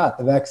that we've got.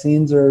 The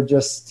vaccines are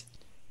just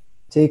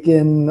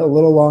taking a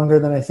little longer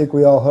than I think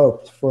we all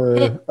hoped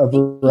for a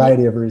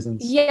variety of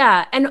reasons.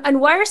 Yeah.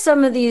 And why are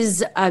some of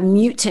these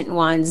mutant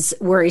ones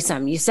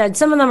worrisome? You said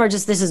some of them are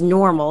just, this is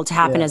normal to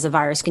happen as the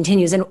virus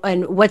continues.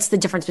 And what's the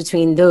difference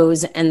between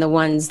those and the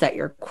ones that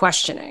you're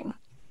questioning?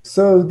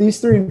 So these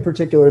 3 in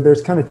particular,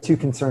 there's kind of 2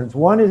 concerns.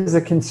 One is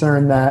a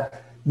concern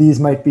that these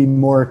might be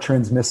more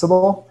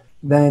transmissible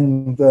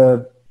than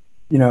the,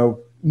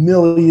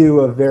 milieu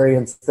of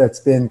variants that's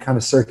been kind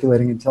of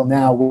circulating until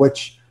now,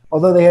 which,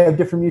 although they have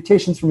different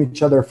mutations from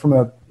each other from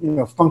a,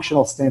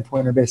 functional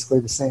standpoint, are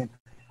basically the same.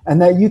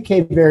 And that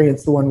UK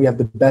variant's the one we have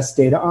the best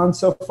data on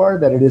so far,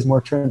 that it is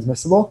more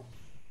transmissible.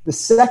 The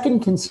second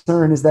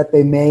concern is that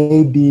they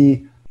may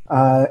be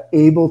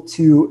able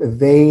to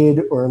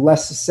evade or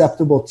less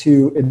susceptible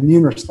to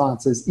immune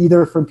responses,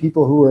 either from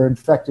people who were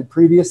infected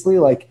previously,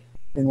 like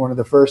in one of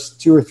the first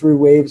 2 or 3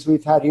 waves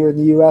we've had here in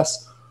the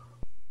US,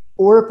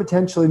 or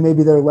potentially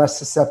maybe they're less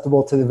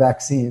susceptible to the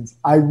vaccines.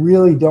 I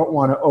really don't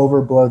want to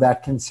overblow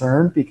that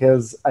concern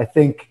because I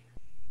think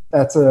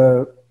that's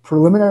a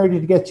preliminary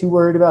to get too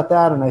worried about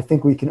that, and I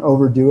think we can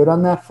overdo it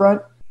on that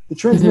front. The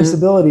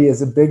transmissibility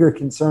is a bigger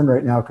concern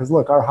right now because,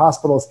 look, our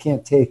hospitals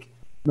can't take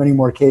many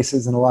more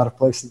cases in a lot of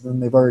places than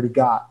they've already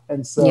got.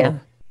 And so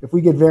if we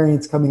get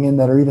variants coming in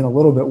that are even a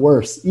little bit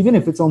worse, even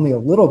if it's only a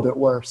little bit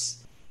worse,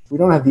 we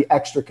don't have the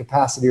extra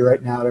capacity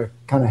right now to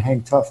kind of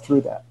hang tough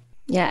through that.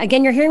 Yeah.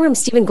 Again, you're hearing from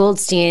Stephen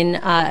Goldstein,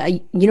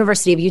 a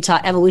University of Utah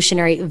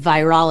evolutionary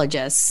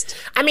virologist.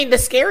 The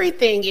scary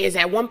thing is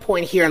at one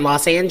point here in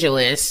Los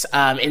Angeles,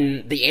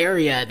 in the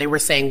area, they were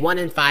saying 1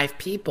 in 5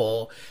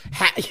 people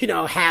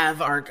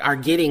are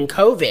getting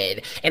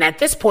COVID. And at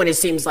this point, it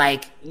seems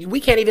like we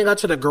can't even go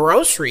to the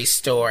grocery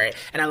store.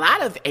 And a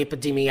lot of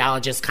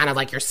epidemiologists, kind of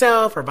like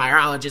yourself, or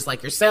virologists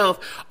like yourself,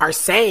 are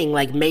saying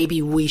like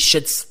maybe we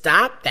should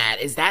stop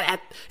that. Is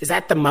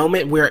that the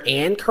moment we're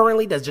in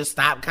currently? Does just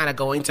stop kind of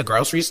going to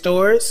grocery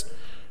stores?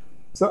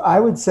 So I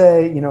would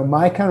say,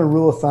 my kind of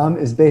rule of thumb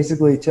is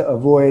basically to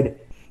avoid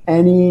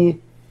any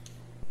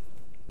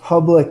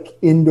public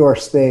indoor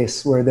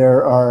space where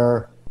there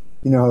are,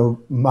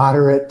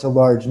 moderate to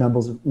large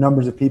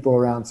numbers of people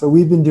around. So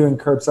we've been doing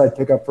curbside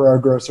pickup for our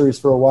groceries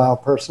for a while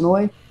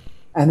personally.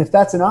 And if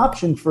that's an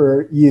option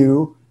for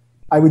you,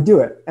 I would do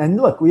it. And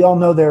look, we all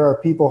know there are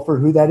people for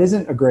who that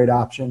isn't a great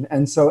option.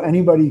 And so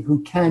anybody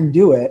who can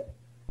do it,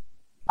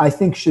 I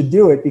think should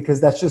do it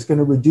because that's just going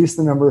to reduce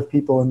the number of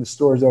people in the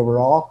stores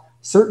overall.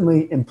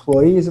 Certainly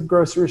employees of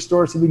grocery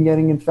stores have been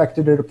getting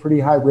infected at a pretty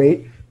high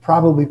rate,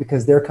 probably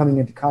because they're coming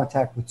into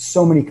contact with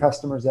so many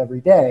customers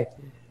every day.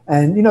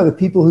 And, the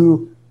people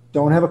who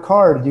don't have a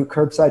car to do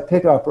curbside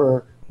pickup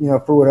or,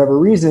 for whatever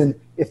reason,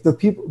 if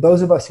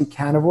those of us who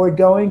can avoid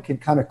going can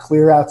kind of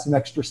clear out some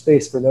extra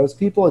space for those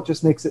people, it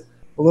just makes it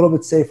a little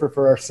bit safer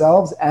for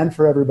ourselves and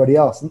for everybody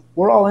else. And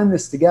we're all in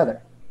this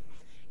together.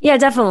 Yeah,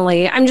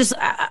 definitely.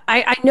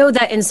 I know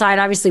that inside,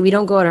 obviously, we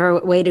don't go out of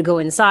our way to go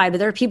inside, but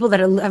there are people that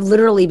have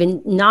literally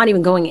been not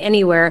even going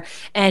anywhere.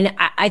 And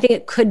I think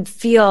it could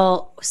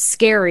feel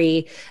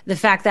scary, the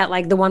fact that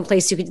like the one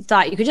place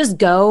thought you could just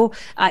go,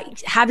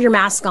 have your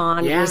mask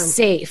on, you're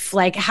safe.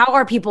 Like, how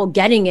are people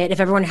getting it if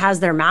everyone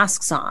has their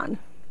masks on?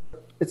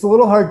 It's a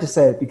little hard to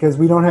say because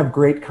we don't have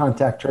great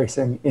contact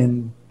tracing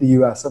in the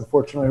U.S.,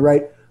 unfortunately,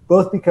 right?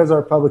 Both because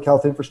our public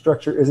health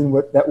infrastructure isn't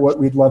what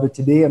we'd love it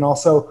to be, and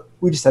also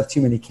we just have too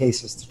many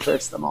cases to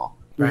trace them all.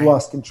 We've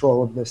lost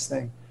control of this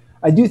thing.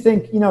 I do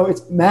think,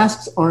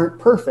 masks aren't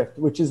perfect,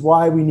 which is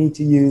why we need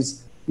to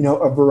use,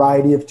 a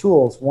variety of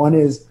tools. One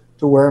is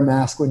to wear a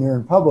mask when you're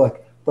in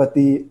public, but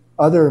the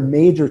other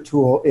major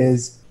tool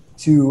is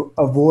to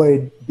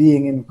avoid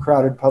being in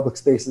crowded public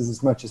spaces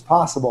as much as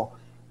possible.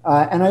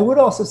 And I would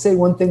also say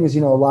one thing is,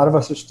 a lot of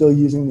us are still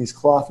using these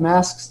cloth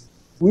masks.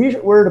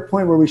 We're at a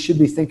point where we should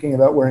be thinking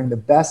about wearing the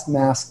best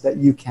mask that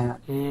you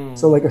can.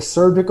 So like a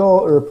surgical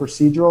or a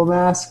procedural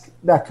mask,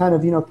 that kind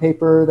of,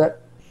 paper,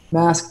 that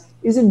mask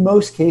is in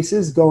most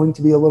cases going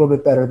to be a little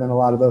bit better than a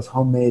lot of those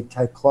homemade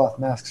type cloth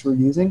masks we're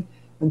using.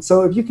 And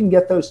so if you can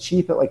get those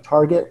cheap at like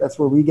Target, that's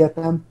where we get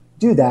them,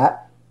 do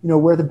that.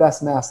 Wear the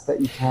best mask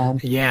that you can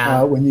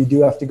when you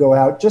do have to go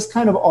out. Just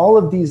kind of all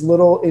of these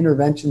little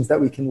interventions that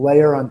we can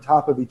layer on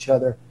top of each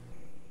other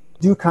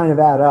do kind of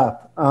add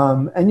up.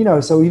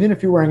 So even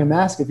if you're wearing a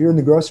mask, if you're in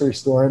the grocery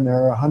store and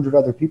there are 100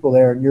 other people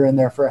there and you're in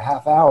there for a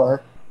half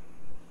hour,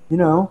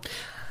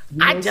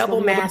 I double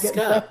mask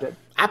up.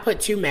 I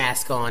put 2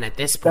 masks on at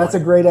this point. That's a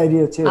great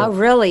idea too. Oh,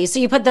 really? So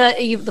you put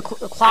the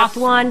cloth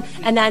one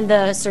and then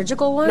the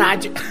surgical one? No, I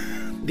do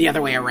the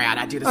other way around.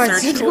 I do the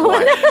surgical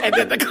one and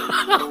then the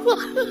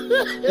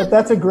cloth. But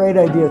that's a great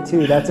idea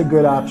too. That's a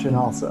good option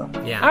also.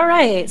 Yeah. All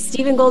right.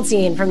 Stephen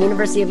Goldstein from the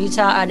University of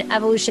Utah, an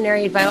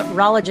evolutionary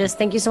virologist.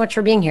 Thank you so much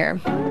for being here.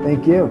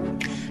 Thank you.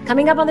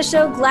 Coming up on the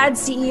show, GLAAD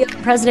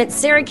CEO President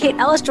Sarah Kate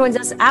Ellis joins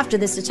us after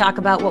this to talk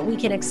about what we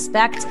can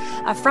expect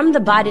from the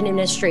Biden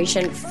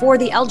administration for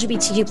the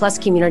LGBTQ plus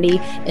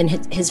community in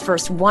his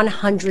first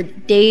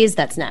 100 days.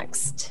 That's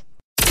next.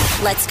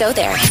 Let's go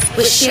there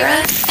with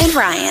Shira and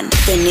Ryan,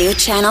 the new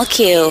Channel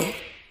Q.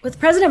 With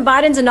President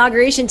Biden's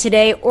inauguration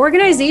today,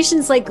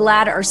 organizations like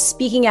GLAAD are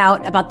speaking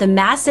out about the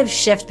massive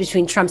shift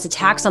between Trump's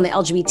attacks on the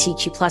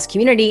LGBTQ plus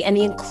community and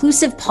the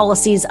inclusive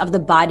policies of the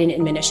Biden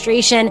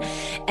administration.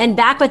 And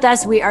back with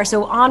us, we are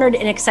so honored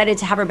and excited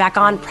to have her back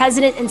on,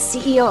 President and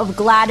CEO of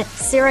GLAAD,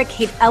 Sarah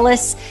Kate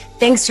Ellis.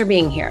 Thanks for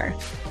being here.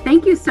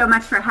 Thank you so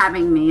much for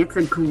having me. It's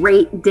a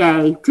great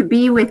day to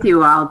be with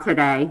you all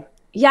today.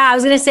 Yeah, I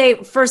was going to say,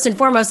 first and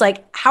foremost,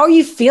 how are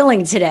you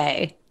feeling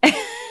today?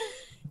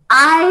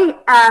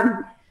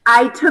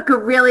 I took a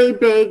really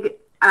big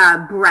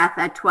breath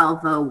at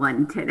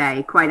 12:01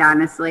 today, quite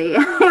honestly.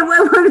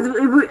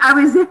 I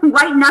was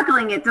white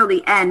knuckling it till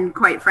the end,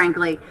 quite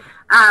frankly.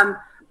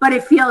 But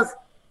it feels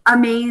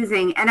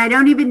amazing. And I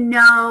don't even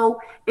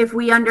know if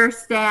we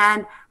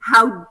understand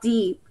how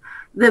deep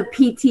the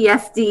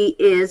PTSD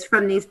is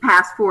from these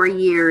past 4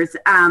 years,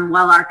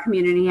 while our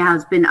community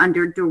has been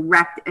under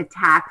direct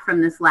attack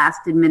from this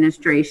last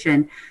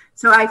administration.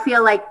 So I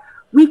feel like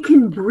we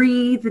can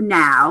breathe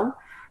now.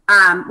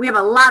 We have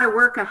a lot of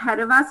work ahead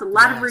of us, a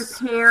lot of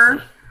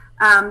repair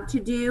to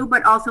do,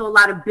 but also a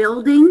lot of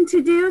building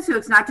to do. So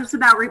it's not just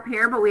about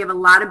repair, but we have a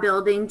lot of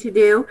building to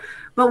do.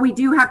 But we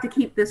do have to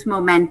keep this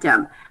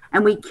momentum,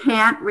 and we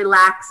can't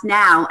relax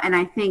now. And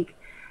I think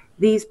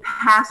these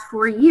past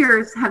 4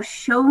 years have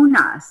shown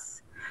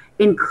us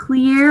in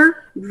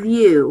clear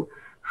view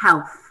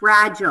how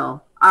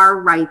fragile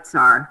our rights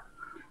are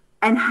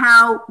and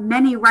how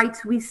many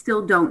rights we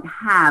still don't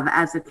have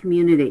as a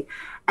community.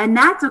 And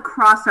that's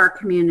across our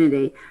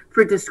community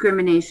for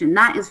discrimination.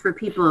 That is for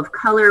people of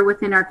color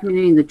within our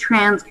community, the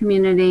trans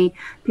community,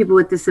 people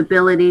with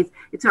disabilities.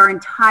 It's our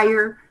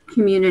entire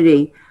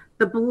community.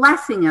 The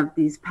blessing of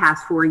these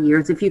past 4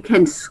 years, if you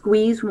can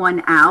squeeze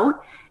one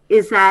out,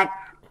 is that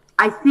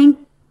I think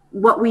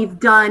what we've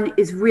done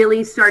is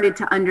really started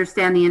to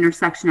understand the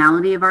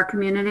intersectionality of our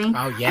community.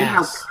 Oh, yes. And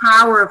how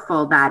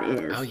powerful that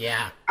is. Oh,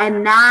 yeah.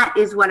 And that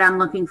is what I'm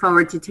looking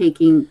forward to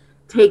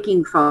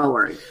taking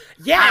forward.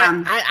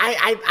 Yeah,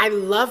 I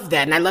love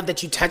that. And I love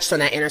that you touched on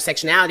that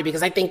intersectionality,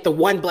 because I think the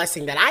one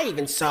blessing that I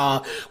even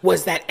saw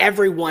was that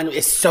everyone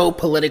is so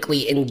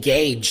politically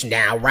engaged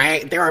now,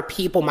 right? There are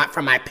people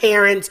from my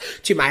parents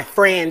to my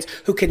friends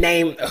who can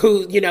name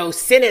who,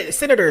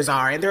 senators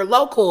are and their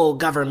local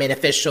government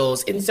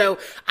officials. And so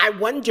I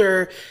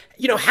wonder,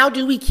 how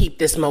do we keep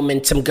this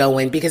momentum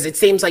going? Because it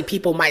seems like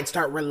people might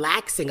start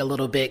relaxing a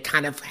little bit,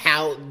 kind of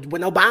how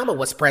when Obama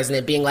was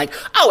president, being like,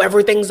 oh,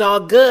 everything's all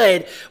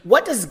good.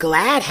 What does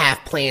GLAAD have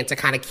planned to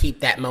kind of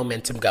keep that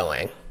momentum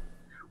going?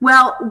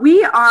 Well,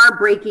 we are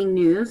breaking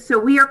news. So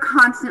we are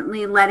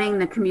constantly letting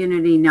the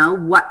community know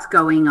what's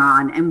going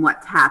on and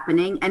what's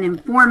happening and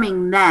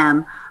informing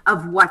them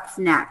of what's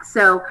next.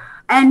 So,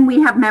 and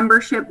we have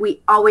membership.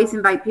 We always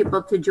invite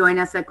people to join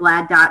us at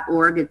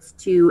GLAAD.org. It's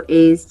 2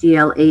 A's,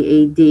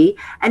 GLAAD.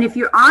 And if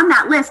you're on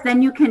that list,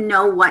 then you can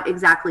know what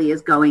exactly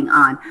is going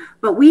on.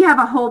 But we have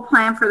a whole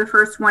plan for the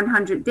first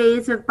 100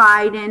 days of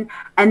Biden,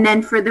 and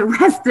then for the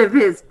rest of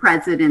his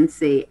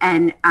presidency,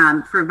 and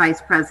for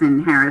Vice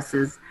President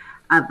Harris's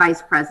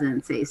vice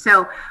presidency.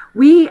 So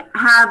we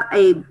have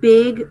a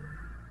big,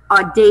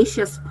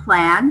 audacious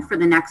plan for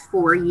the next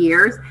 4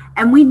 years,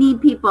 and we need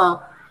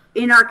people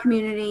in our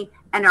community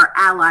and our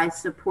allies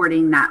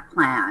supporting that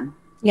plan.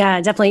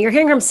 Yeah, definitely. You're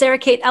hearing from Sarah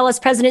Kate Ellis,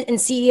 president and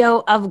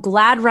CEO of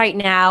GLAAD right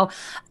now.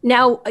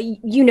 Now,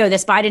 you know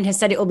this, Biden has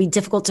said it will be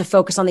difficult to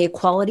focus on the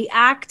Equality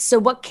Act. So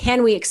what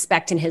can we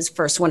expect in his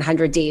first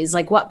 100 days?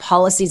 Like, what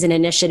policies and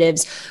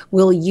initiatives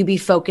will you be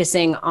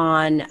focusing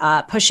on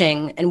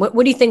pushing? And what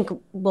do you think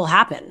will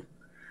happen?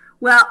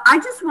 Well, I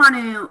just want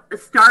to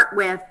start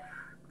with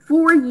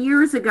 4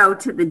 years ago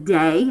to the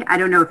day. I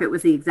don't know if it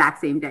was the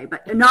exact same day,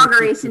 but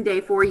Inauguration Day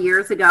 4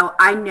 years ago,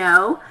 I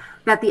know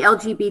that the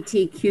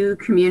LGBTQ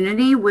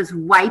community was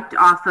wiped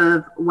off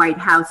of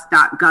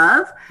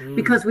whitehouse.gov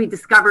because we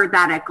discovered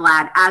that at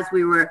GLAAD as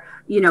we were,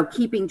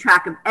 keeping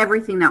track of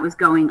everything that was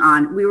going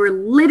on. We were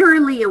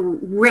literally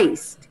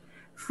erased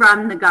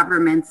from the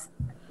government's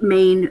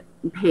main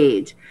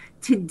page.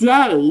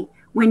 Today,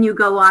 when you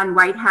go on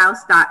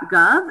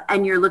whitehouse.gov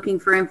and you're looking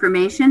for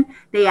information,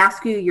 they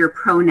ask you your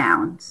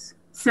pronouns.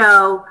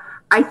 So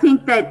I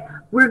think that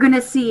we're going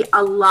to see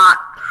a lot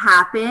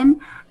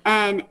happen.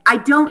 And I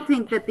don't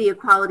think that the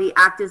Equality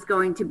Act is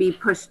going to be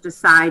pushed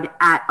aside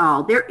at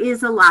all. There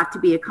is a lot to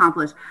be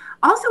accomplished.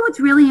 Also, what's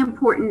really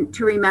important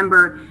to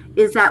remember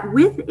is that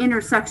with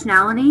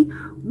intersectionality,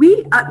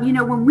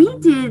 when we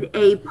did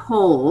a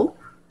poll,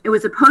 it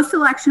was a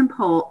post-election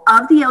poll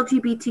of the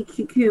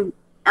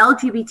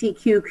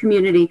LGBTQ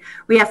community.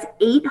 We asked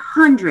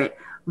 800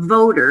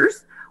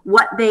 voters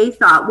what they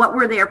thought, what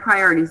were their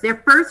priorities.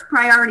 Their first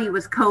priority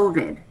was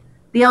COVID.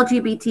 The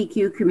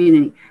LGBTQ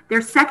community.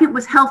 Their second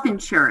was health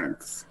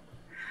insurance.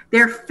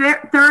 Their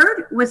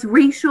third was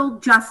racial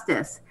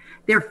justice.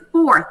 Their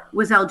fourth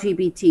was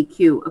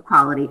LGBTQ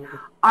equality.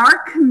 Our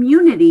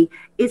community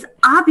is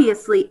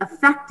obviously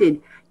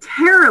affected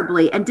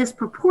terribly and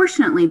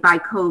disproportionately by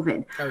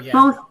COVID,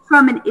 both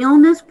from an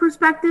illness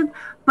perspective,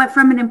 but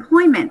from an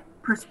employment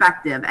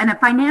perspective and a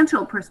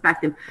financial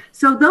perspective.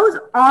 So those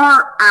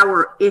are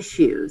our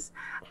issues.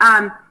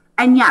 And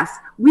yes,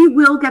 we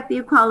will get the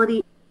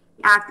Equality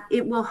Act.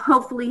 It will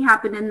hopefully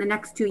happen in the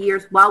next 2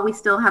 years while we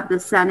still have the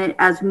Senate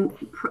as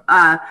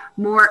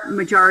more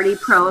majority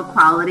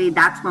pro-equality.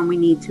 That's when we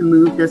need to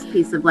move this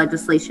piece of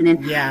legislation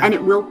in. Yeah. And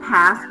it will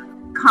pass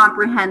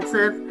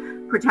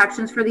comprehensive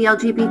protections for the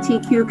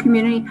LGBTQ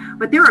community.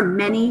 But there are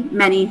many,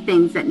 many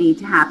things that need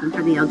to happen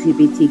for the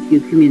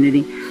LGBTQ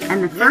community.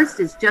 And the first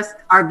is just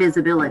our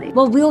visibility.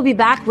 Well, we will be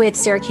back with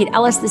Sarah Kate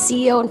Ellis, the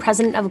CEO and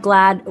president of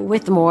GLAAD,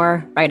 with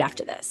more right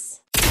after this.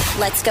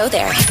 Let's go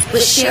there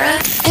with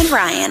Shira and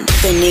Ryan,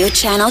 the new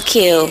Channel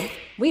Q.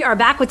 We are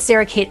back with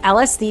Sarah Kate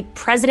Ellis, the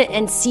president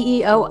and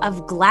CEO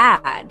of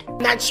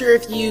GLAAD. Not sure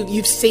if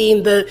you've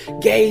seen the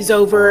Gaze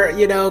Over,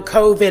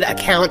 COVID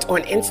account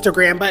on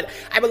Instagram, but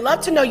I would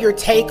love to know your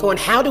take on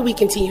how do we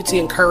continue to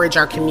encourage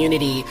our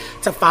community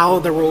to follow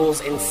the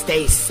rules and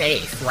stay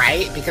safe,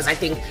 right? Because I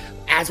think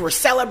as we're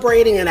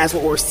celebrating and as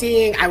what we're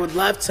seeing, I would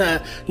love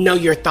to know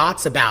your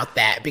thoughts about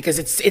that, because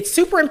it's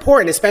super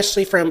important,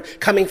 especially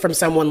coming from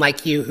someone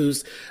like you,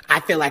 who's, I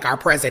feel like, our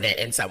president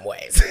in some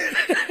ways.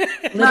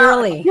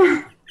 Literally.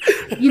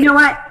 You know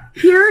what?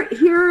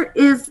 Here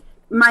is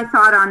my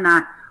thought on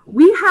that.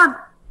 We have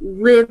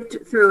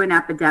lived through an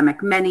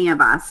epidemic, many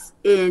of us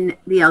in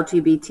the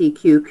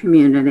LGBTQ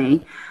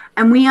community,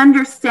 and we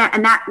understand,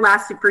 and that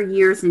lasted for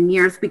years and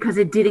years because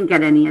it didn't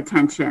get any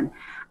attention.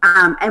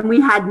 And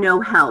we had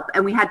no help,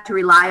 and we had to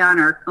rely on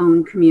our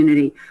own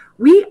community.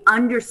 We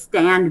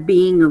understand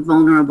being a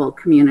vulnerable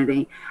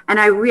community, and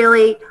I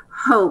really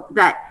hope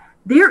that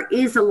there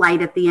is a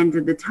light at the end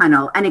of the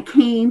tunnel, and it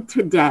came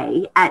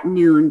today at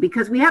noon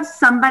because we have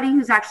somebody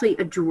who's actually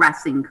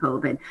addressing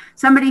COVID,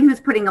 somebody who's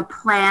putting a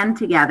plan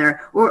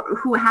together or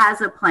who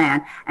has a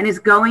plan and is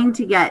going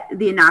to get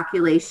the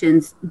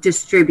inoculations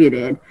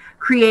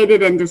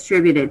created and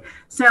distributed.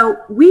 So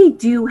we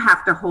do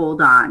have to hold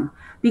on,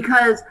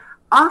 because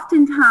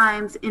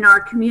oftentimes in our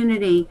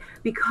community,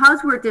 because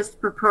we're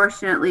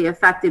disproportionately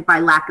affected by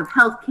lack of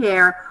health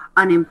care,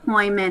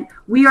 unemployment,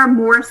 we are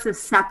more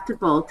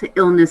susceptible to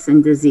illness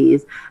and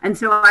disease. And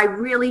so I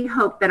really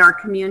hope that our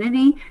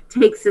community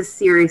takes this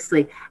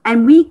seriously,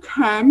 and we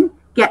can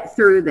get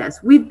through this.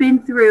 We've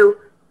been through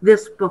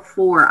this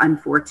before,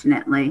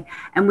 unfortunately,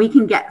 and we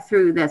can get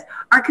through this.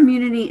 Our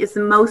community is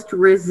the most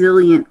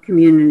resilient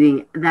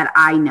community that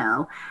I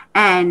know.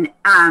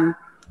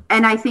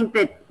 And I think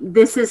that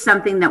this is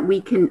something that we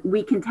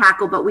can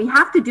tackle, but we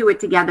have to do it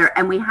together,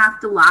 and we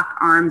have to lock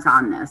arms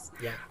on this.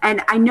 Yeah.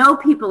 And I know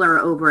people are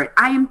over it.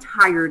 I am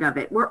tired of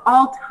it. We're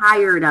all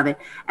tired of it.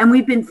 And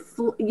we've been,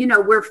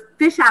 we're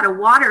fish out of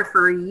water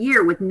for a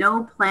year with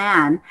no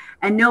plan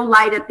and no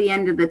light at the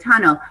end of the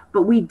tunnel,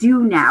 but we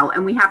do now,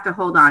 and we have to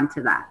hold on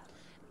to that.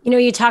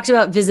 You talked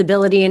about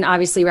visibility and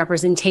obviously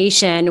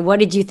representation. What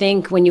did you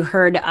think when you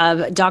heard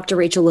of Dr.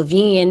 Rachel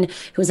Levine,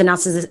 who was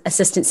announced as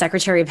Assistant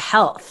Secretary of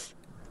Health?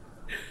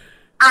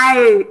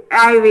 I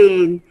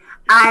mean,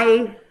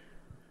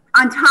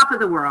 on top of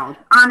the world,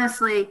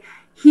 honestly,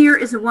 here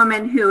is a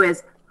woman who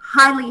is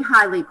highly,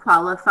 highly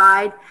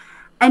qualified.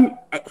 And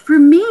for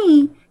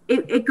me,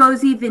 it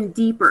goes even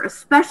deeper,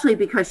 especially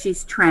because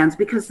she's trans,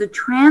 because the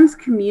trans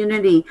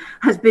community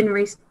has been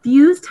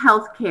refused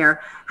health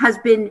care, has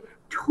been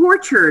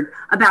tortured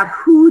about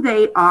who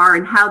they are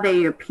and how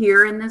they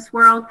appear in this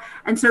world.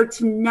 And so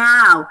to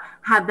now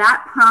have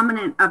that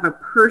prominent of a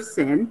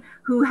person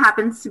who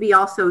happens to be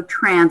also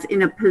trans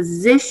in a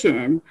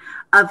position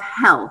of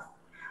health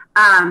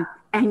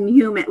and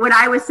human, what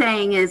I was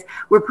saying is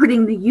we're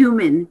putting the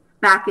human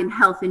back in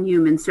health and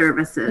human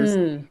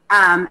services.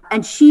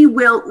 And she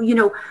will,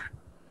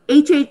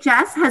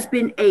 HHS has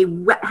been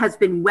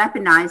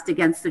weaponized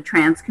against the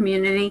trans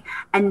community,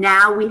 and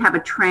now we have a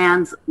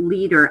trans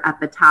leader at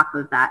the top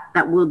of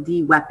that will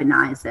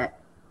de-weaponize it.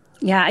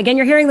 Yeah, again,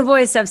 you're hearing the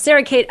voice of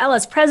Sarah Kate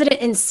Ellis,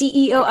 president and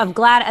CEO of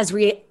GLAAD, as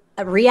we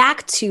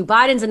react to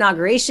Biden's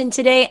inauguration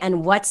today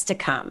and what's to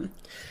come.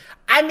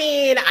 I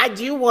mean, I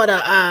do want to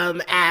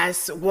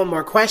ask one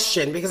more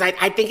question, because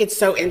I think it's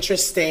so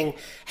interesting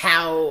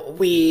how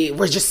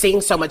we're just seeing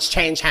so much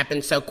change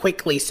happen so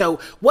quickly. So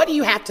what do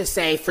you have to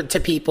say to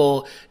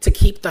people to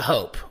keep the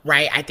hope,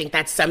 right? I think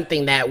that's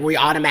something that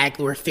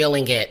we're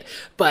feeling it.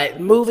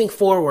 But moving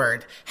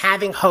forward,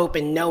 having hope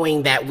and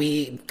knowing that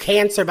we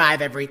can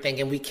survive everything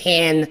and we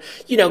can,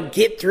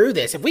 get through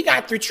this. If we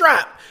got through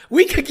Trump,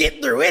 we could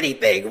get through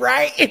anything,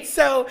 right? And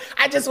so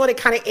I just want to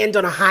kind of end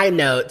on a high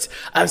note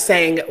of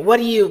saying,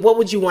 what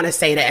would you want to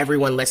say to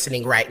everyone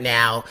listening right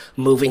now,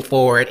 moving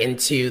forward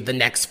into the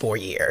next 4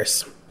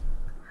 years?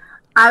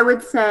 I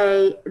would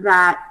say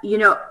that,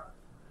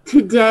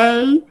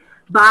 today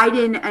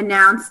Biden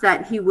announced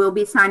that he will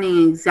be signing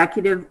an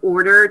executive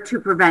order to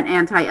prevent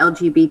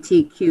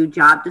anti-LGBTQ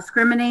job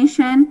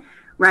discrimination,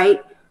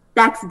 right?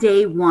 That's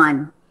day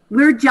one.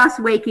 We're just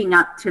waking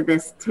up to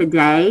this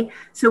today.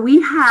 So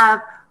we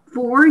have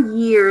 4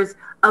 years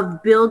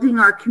of building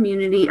our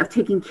community, of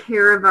taking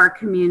care of our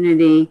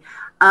community,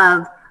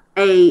 of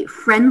a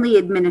friendly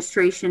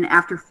administration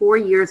after 4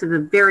 years of a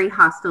very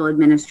hostile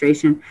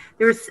administration.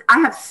 I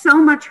have so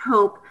much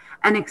hope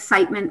and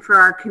excitement for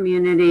our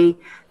community,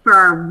 for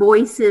our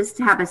voices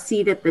to have a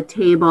seat at the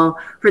table,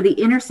 for the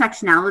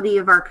intersectionality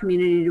of our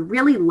community to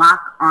really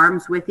lock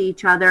arms with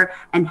each other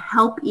and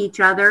help each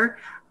other,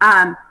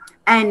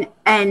 and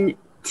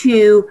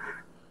to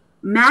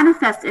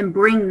manifest and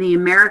bring the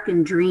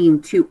American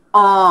dream to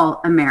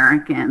all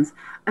Americans,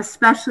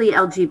 especially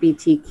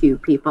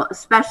LGBTQ people,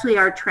 especially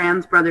our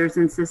trans brothers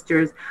and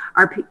sisters,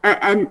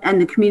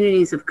 and the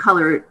communities of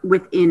color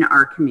within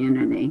our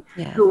community,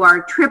 who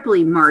are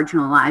triply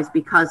marginalized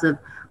because of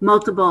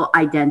multiple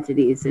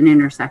identities and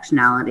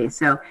intersectionality.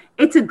 So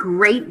it's a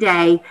great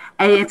day,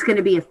 and it's going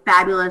to be a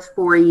fabulous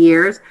 4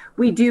 years.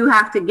 We do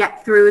have to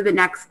get through the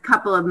next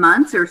couple of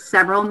months or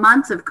several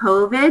months of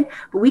COVID,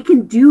 but we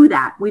can do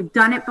that. We've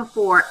done it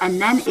before, and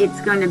then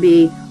it's going to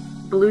be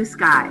blue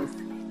skies.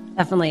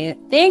 Definitely.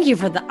 Thank you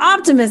for the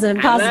optimism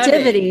and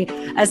positivity.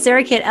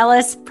 Sarah Kate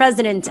Ellis,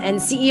 president and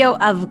CEO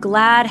of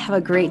GLAAD. Have a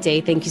great day.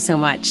 Thank you so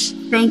much.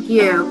 Thank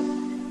you.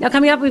 Now,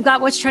 coming up, we've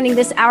got what's trending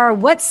this hour.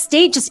 What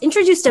state just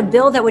introduced a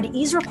bill that would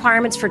ease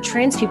requirements for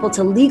trans people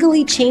to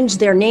legally change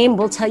their name?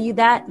 We'll tell you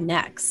that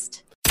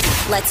next.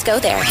 Let's go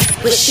there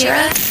with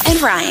Shira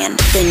and Ryan,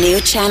 the new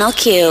Channel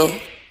Q.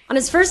 On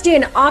his first day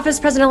in office,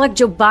 President-elect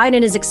Joe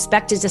Biden is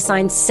expected to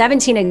sign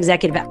 17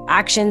 executive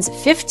actions.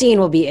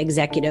 15 will be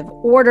executive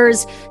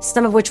orders,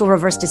 some of which will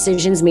reverse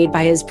decisions made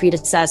by his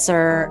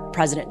predecessor,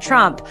 President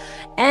Trump.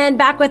 And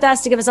back with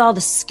us to give us all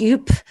the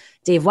scoop,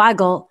 Dave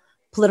Weigel,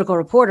 political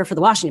reporter for The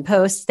Washington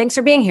Post. Thanks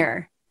for being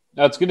here.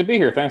 It's good to be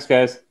here. Thanks,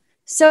 guys.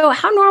 So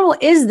how normal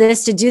is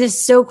this to do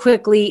this so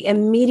quickly,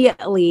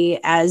 immediately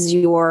as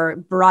you're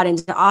brought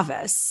into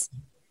office?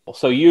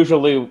 So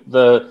usually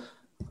the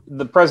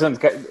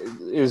president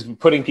is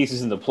putting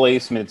pieces into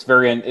place. I mean, it's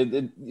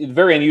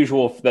very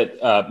unusual that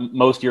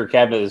most of your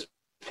cabinet is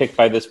picked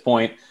by this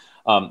point.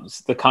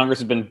 The Congress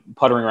has been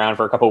puttering around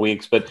for a couple of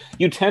weeks, but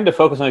you tend to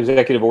focus on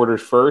executive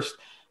orders first.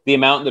 The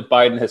amount that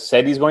Biden has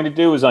said he's going to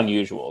do is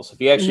unusual. So if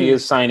he actually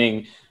is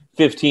signing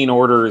 15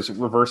 orders,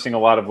 reversing a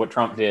lot of what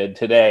Trump did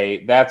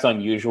today, that's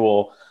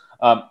unusual.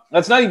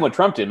 That's not even what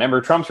Trump did. Remember,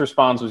 Trump's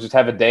response was just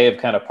have a day of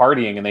kind of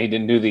partying, and they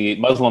didn't do the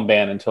Muslim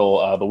ban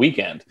until the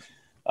weekend.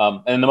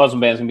 And the Muslim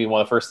ban is going to be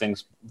one of the first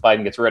things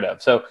Biden gets rid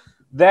of. So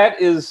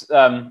that's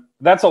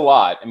a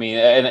lot. I mean,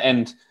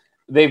 and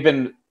they've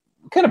been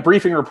kind of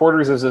briefing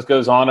reporters as this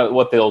goes on at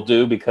what they'll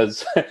do,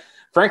 because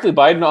frankly,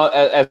 Biden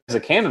as a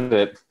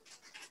candidate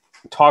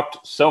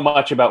talked so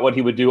much about what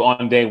he would do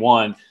on day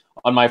one,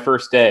 on my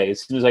first day,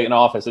 as soon as I get in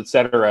office, et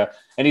cetera.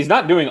 And he's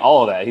not doing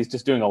all of that. He's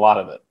just doing a lot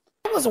of it.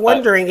 I was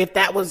wondering if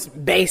that was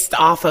based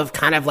off of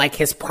kind of like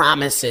his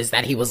promises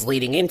that he was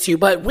leading into,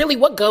 but really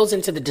what goes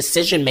into the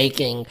decision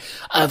making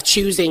of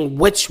choosing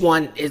which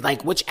one is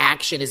like, which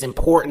action is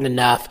important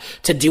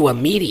enough to do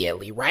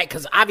immediately, right?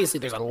 Because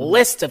obviously there's a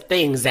list of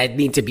things that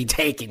need to be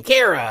taken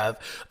care of,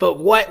 but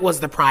what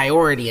was the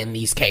priority in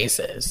these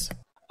cases?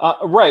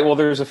 Right. Well,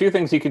 there's a few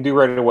things he could do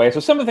right away. So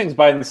some of the things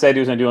Biden said he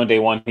was going to do on day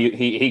one,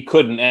 he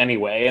couldn't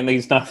anyway. And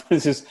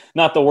this is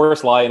not the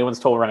worst lie anyone's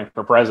told running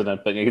for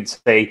president, but you could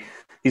say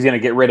he's going to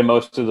get rid of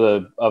most of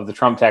the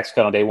Trump tax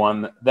cut on day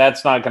one.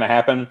 That's not going to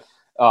happen.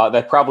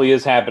 that probably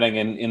is happening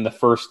in the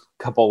first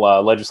couple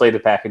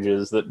legislative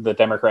packages that the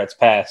Democrats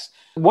pass.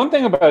 One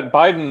thing about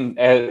Biden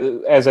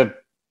as a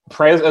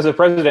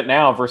president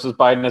now versus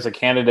Biden as a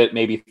candidate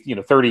maybe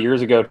 30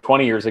 years ago,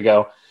 20 years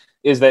ago,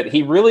 is that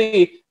he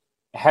really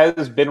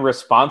has been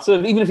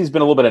responsive, even if he's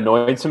been a little bit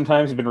annoyed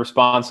sometimes, he's been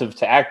responsive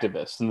to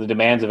activists and the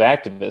demands of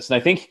activists. And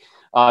I think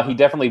he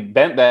definitely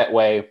bent that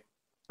way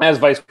as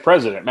vice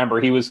president.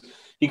 Remember, he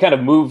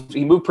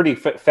moved pretty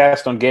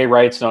fast on gay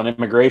rights and on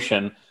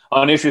immigration,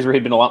 on issues where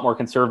he'd been a lot more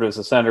conservative as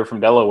a senator from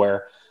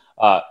Delaware,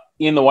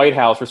 in the White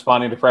House,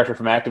 responding to pressure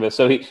from activists.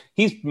 So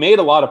he's made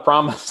a lot of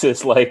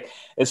promises, like,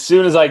 as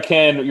soon as I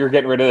can, you're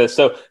getting rid of this.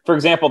 So, for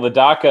example, the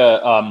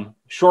DACA,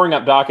 shoring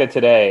up DACA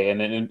today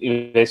and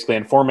basically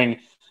informing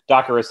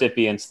DACA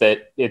recipients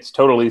that it's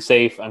totally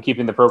safe. I'm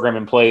keeping the program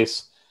in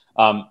place.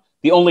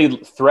 The only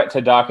threat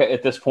to DACA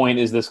at this point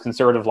is this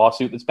conservative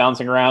lawsuit that's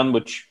bouncing around,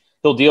 which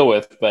he'll deal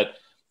with. But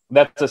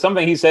that's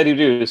something he said he'd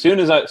do. As soon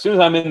as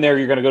I'm in there,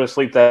 you're going to go to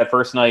sleep that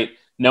first night,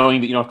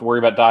 knowing that you don't have to worry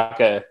about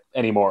DACA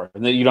anymore,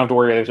 and that you don't have to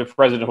worry there's a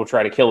president who'll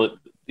try to kill it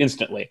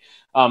instantly.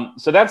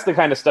 So that's the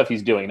kind of stuff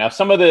he's doing. Now,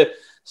 some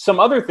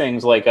other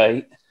things, like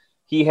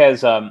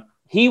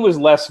he was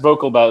less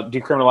vocal about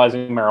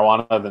decriminalizing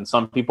marijuana than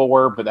some people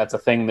were, but that's a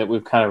thing that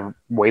we've kind of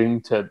waiting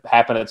to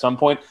happen at some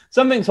point.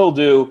 Some things he'll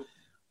do,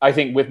 I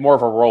think, with more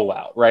of a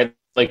rollout, right?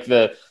 Like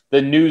the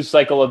news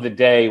cycle of the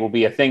day will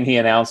be a thing he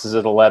announces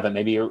at 11,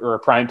 maybe, or a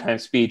primetime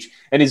speech.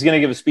 And he's going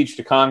to give a speech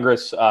to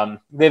Congress.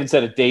 They haven't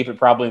set a date, but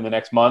probably in the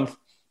next month,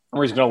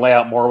 where he's going to lay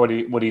out more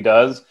what he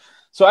does.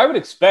 So I would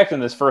expect in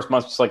this first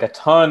month, just like a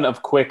ton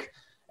of quick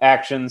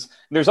actions.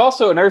 There's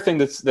also another thing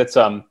that's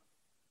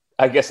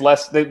I guess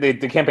less,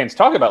 the campaigns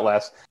talk about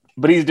less,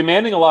 but he's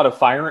demanding a lot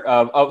of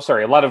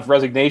a lot of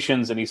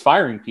resignations, and he's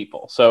firing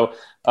people. So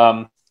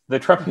the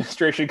Trump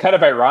administration, kind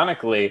of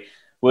ironically,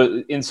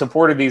 was in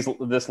support of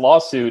this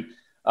lawsuit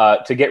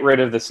to get rid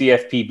of the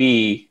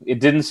CFPB. It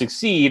didn't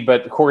succeed,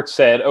 but the court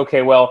said,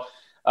 okay, well,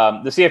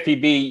 the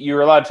CFPB,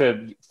 you're allowed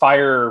to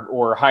fire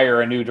or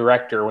hire a new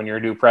director when you're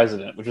a new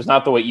president, which is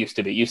not the way it used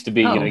to be. It used to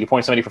be, you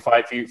appoint somebody for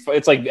 5 years.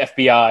 It's like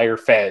FBI or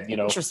Fed,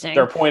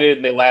 they're appointed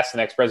and they last the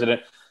next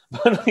president.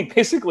 But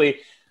basically,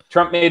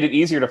 Trump made it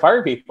easier to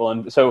fire people.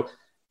 And so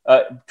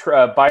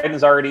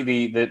Biden's already,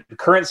 the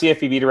current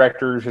CFPB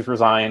director has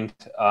resigned,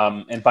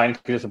 and Biden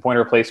could just appoint a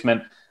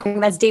replacement.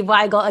 That's Dave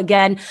Weigel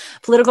again,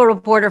 political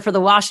reporter for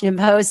the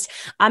Washington Post.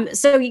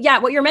 So yeah,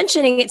 what you're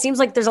mentioning, it seems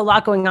like there's a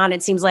lot going on.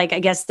 It seems like, I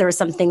guess there were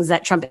some things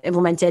that Trump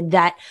implemented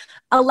that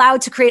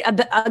allowed to create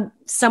a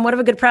somewhat of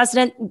a good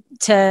precedent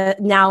to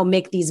now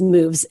make these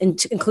moves,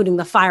 including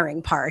the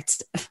firing part.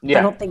 Yeah.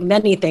 I don't think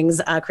many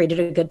things created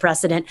a good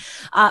precedent.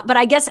 But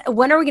I guess,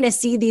 when are we going to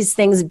see these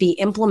things be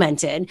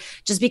implemented?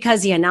 Just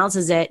because he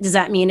announces it, does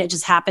that mean it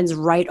just happens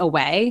right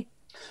away?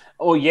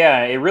 Oh,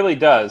 yeah, it really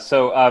does.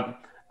 So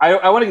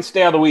I want to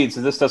stay out of the weeds,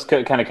 so this stuff's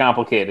kind of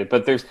complicated.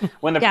 But there's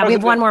when the we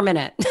have one more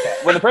minute.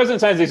 When the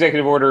president signs the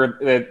executive order,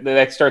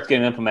 that starts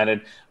getting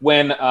implemented.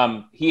 When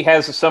he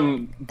has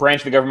some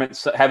branch of the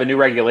government have a new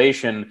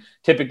regulation,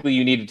 typically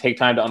you need to take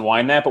time to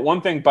unwind that. But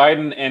one thing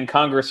Biden and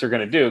Congress are going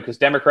to do, because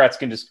Democrats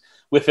can just,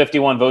 with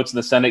 51 votes in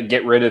the Senate,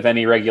 get rid of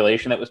any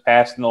regulation that was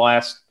passed in the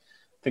last,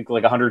 I think,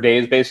 like 100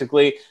 days,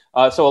 basically.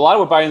 So a lot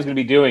of what Biden's going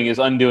to be doing is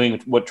undoing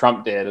what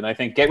Trump did. And I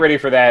think get ready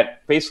for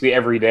that basically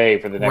every day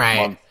for the next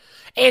month.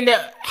 And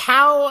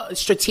how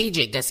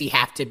strategic does he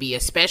have to be,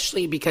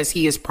 especially because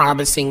he is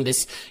promising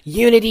this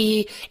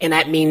unity, and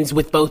that means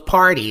with both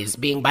parties,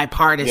 being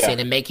bipartisan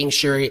and making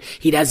sure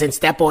he doesn't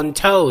step on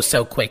toes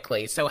so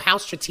quickly. So how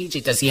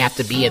strategic does he have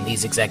to be in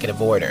these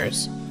executive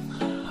orders?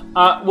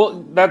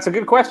 Well, that's a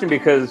good question,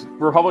 because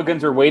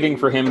Republicans are waiting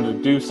for him to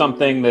do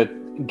something that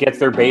gets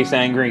their base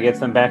angry, gets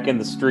them back in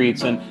the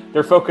streets, and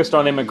they're focused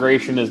on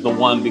immigration as the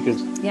one,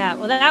 because... Yeah,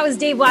 well, that was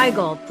Dave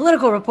Weigel,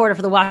 political reporter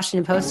for the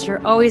Washington Post.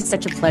 You're always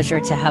such a pleasure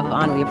to have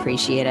on. We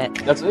appreciate it.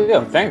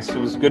 Thanks. It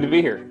was good to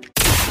be here.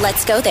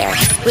 Let's go there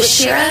with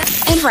Shira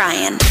and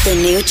Ryan, the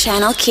new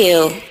Channel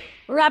Q.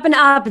 We're wrapping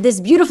up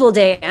this beautiful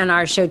day on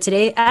our show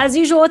today, as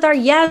usual, with our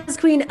Yes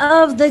Queen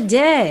of the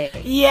Day.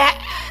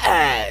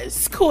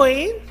 Yes,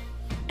 Queen.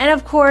 And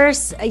of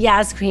course, a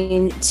Yes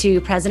Queen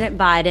to President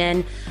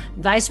Biden,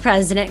 Vice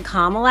President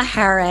Kamala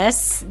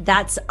Harris.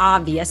 That's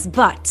obvious,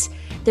 but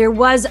there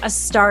was a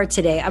star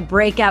today, a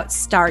breakout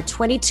star,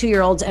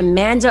 22-year-old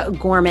Amanda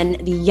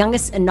Gorman, the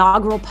youngest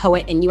inaugural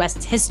poet in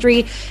U.S.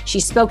 history. She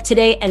spoke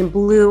today and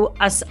blew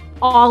us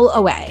all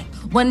away.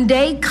 When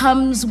day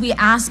comes, we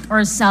ask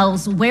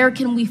ourselves, where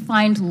can we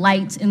find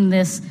light in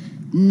this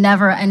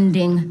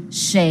never-ending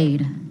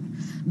shade?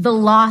 The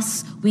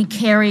loss we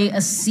carry, a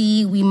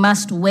sea we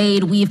must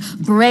wade. We've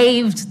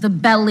braved the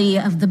belly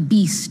of the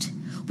beast.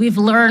 We've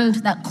learned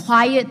that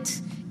quiet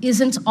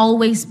isn't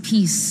always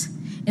peace.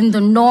 In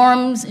the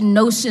norms and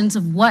notions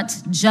of what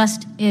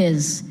just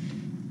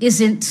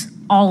isn't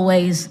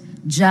always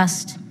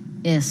just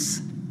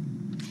is.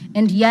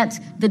 And yet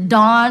the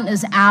dawn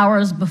is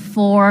ours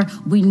before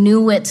we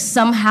knew it.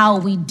 Somehow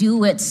we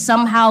do it.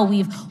 Somehow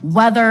we've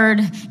weathered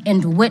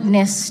and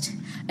witnessed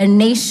a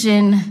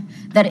nation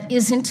that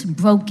isn't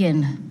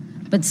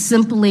broken, but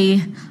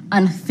simply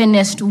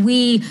unfinished.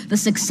 We, the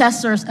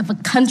successors of a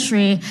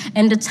country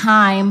and a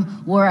time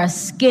where a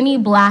skinny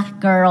black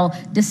girl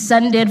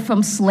descended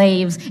from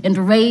slaves and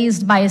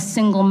raised by a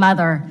single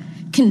mother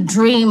can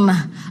dream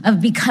of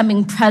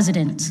becoming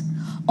president,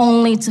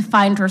 only to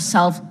find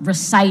herself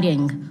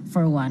reciting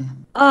for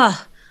one.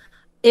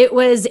 It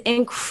was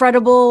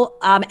incredible.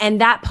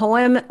 And that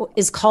poem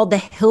is called The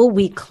Hill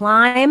We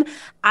Climb.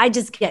 I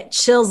just get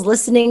chills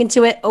listening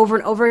to it over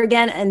and over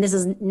again. And this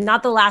is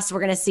not the last we're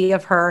going to see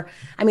of her.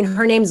 I mean,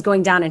 her name's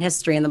going down in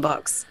history in the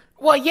books.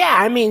 Well, yeah,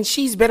 I mean,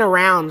 she's been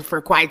around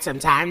for quite some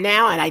time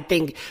now, and I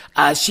think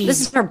this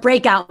is her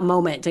breakout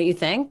moment, don't you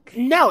think?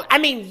 No, I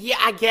mean, yeah,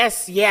 I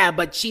guess, yeah,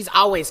 but she's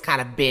always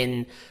kind of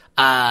been,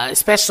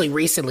 especially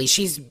recently,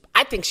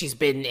 I think she's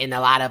been in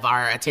a lot of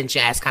our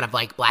attention as kind of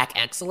like Black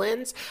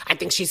excellence. I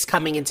think she's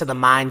coming into the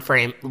mind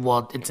frame,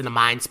 into the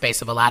mind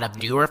space of a lot of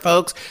newer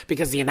folks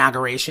because the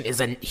inauguration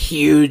is a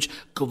huge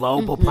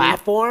global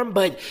platform,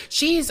 but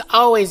she's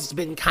always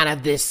been kind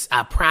of this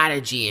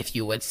prodigy, if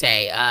you would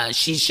say.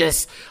 She's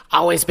just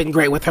always been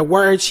great with her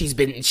words. She's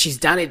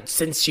done it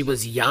since she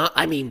was young.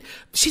 I mean,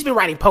 she's been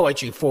writing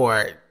poetry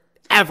for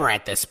ever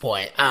at this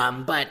point.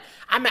 But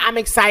I'm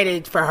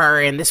excited for her,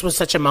 and this was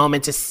such a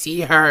moment to see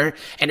her,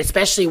 and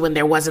especially when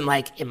there wasn't,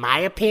 like, in my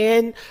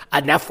opinion,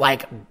 enough,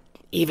 like,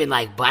 even,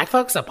 like, Black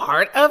folks a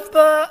part of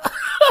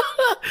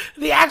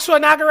the actual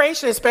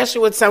inauguration, especially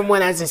with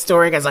someone as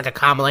historic as, like, a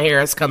Kamala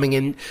Harris coming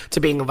in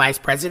to being a vice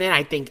president.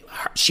 I think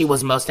she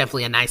was most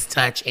definitely a nice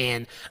touch,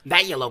 and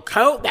that yellow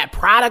coat, that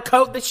Prada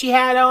coat that she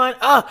had on,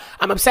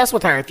 I'm obsessed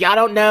with her. If y'all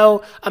don't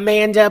know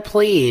Amanda,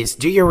 please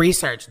do your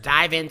research,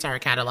 dive into her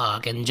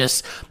catalog, and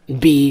just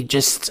be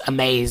just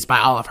amazed by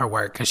all of her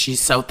work, because she's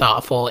so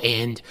thoughtful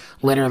and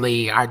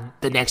literally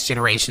the next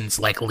generation's,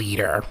 like,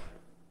 leader.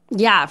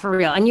 Yeah, for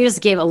real. And you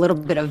just gave a little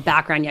bit of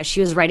background. Yeah, she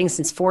was writing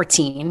since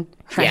 14,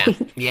 right?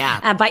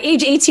 Yeah. By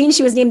age 18,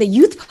 she was named the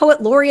Youth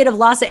Poet Laureate of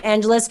Los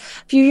Angeles.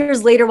 A few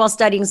years later, while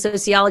studying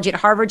sociology at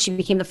Harvard, she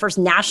became the first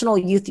National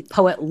Youth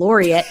Poet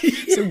Laureate.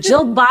 So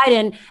Jill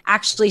Biden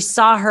actually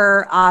saw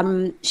her.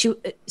 She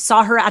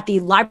saw her at the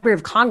Library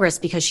of Congress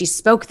because she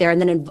spoke there,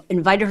 and then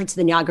invited her to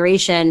the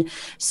inauguration.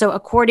 So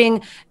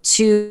according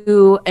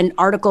to an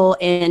article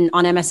on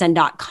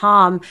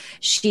MSN.com,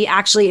 she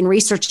actually, in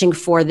researching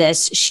for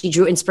this, she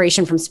drew inspiration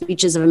from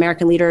speeches of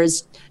American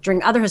leaders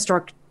during other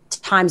historic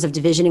times of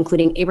division,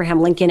 including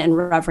Abraham Lincoln and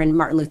Reverend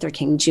Martin Luther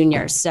King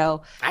Jr.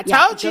 So I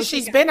told you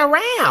she's been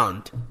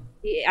around.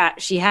 Yeah,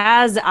 she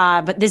has.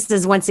 But this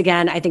is, once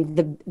again, I think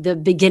the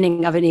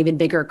beginning of an even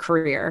bigger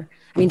career.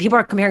 I mean, people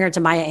are comparing her to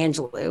Maya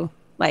Angelou.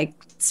 Like,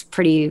 it's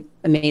pretty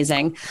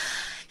amazing.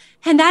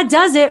 And that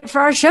does it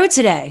for our show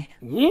today.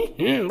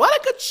 Mm-hmm.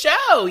 What a good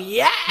show.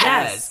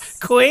 Yes.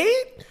 Queen.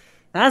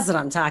 That's what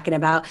I'm talking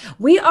about.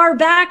 We are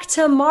back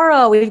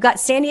tomorrow. We've got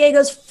San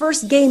Diego's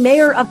first gay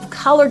mayor of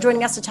color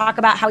joining us to talk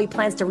about how he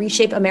plans to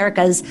reshape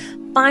America's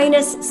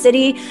finest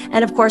city.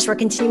 And of course, we're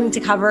continuing to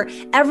cover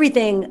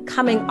everything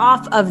coming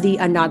off of the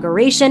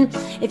inauguration.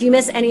 If you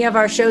miss any of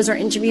our shows or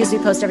interviews, we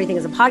post everything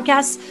as a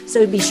podcast.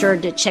 So be sure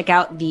to check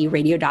out the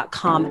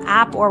radio.com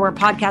app or where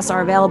podcasts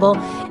are available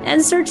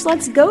and search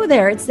Let's Go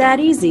there. It's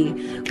that easy.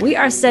 We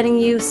are sending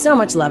you so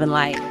much love and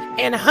light.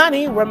 And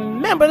honey,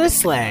 remember to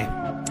slay.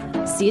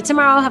 See you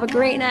tomorrow. Have a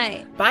great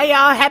night. Bye,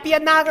 y'all. Happy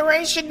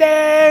Inauguration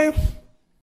Day.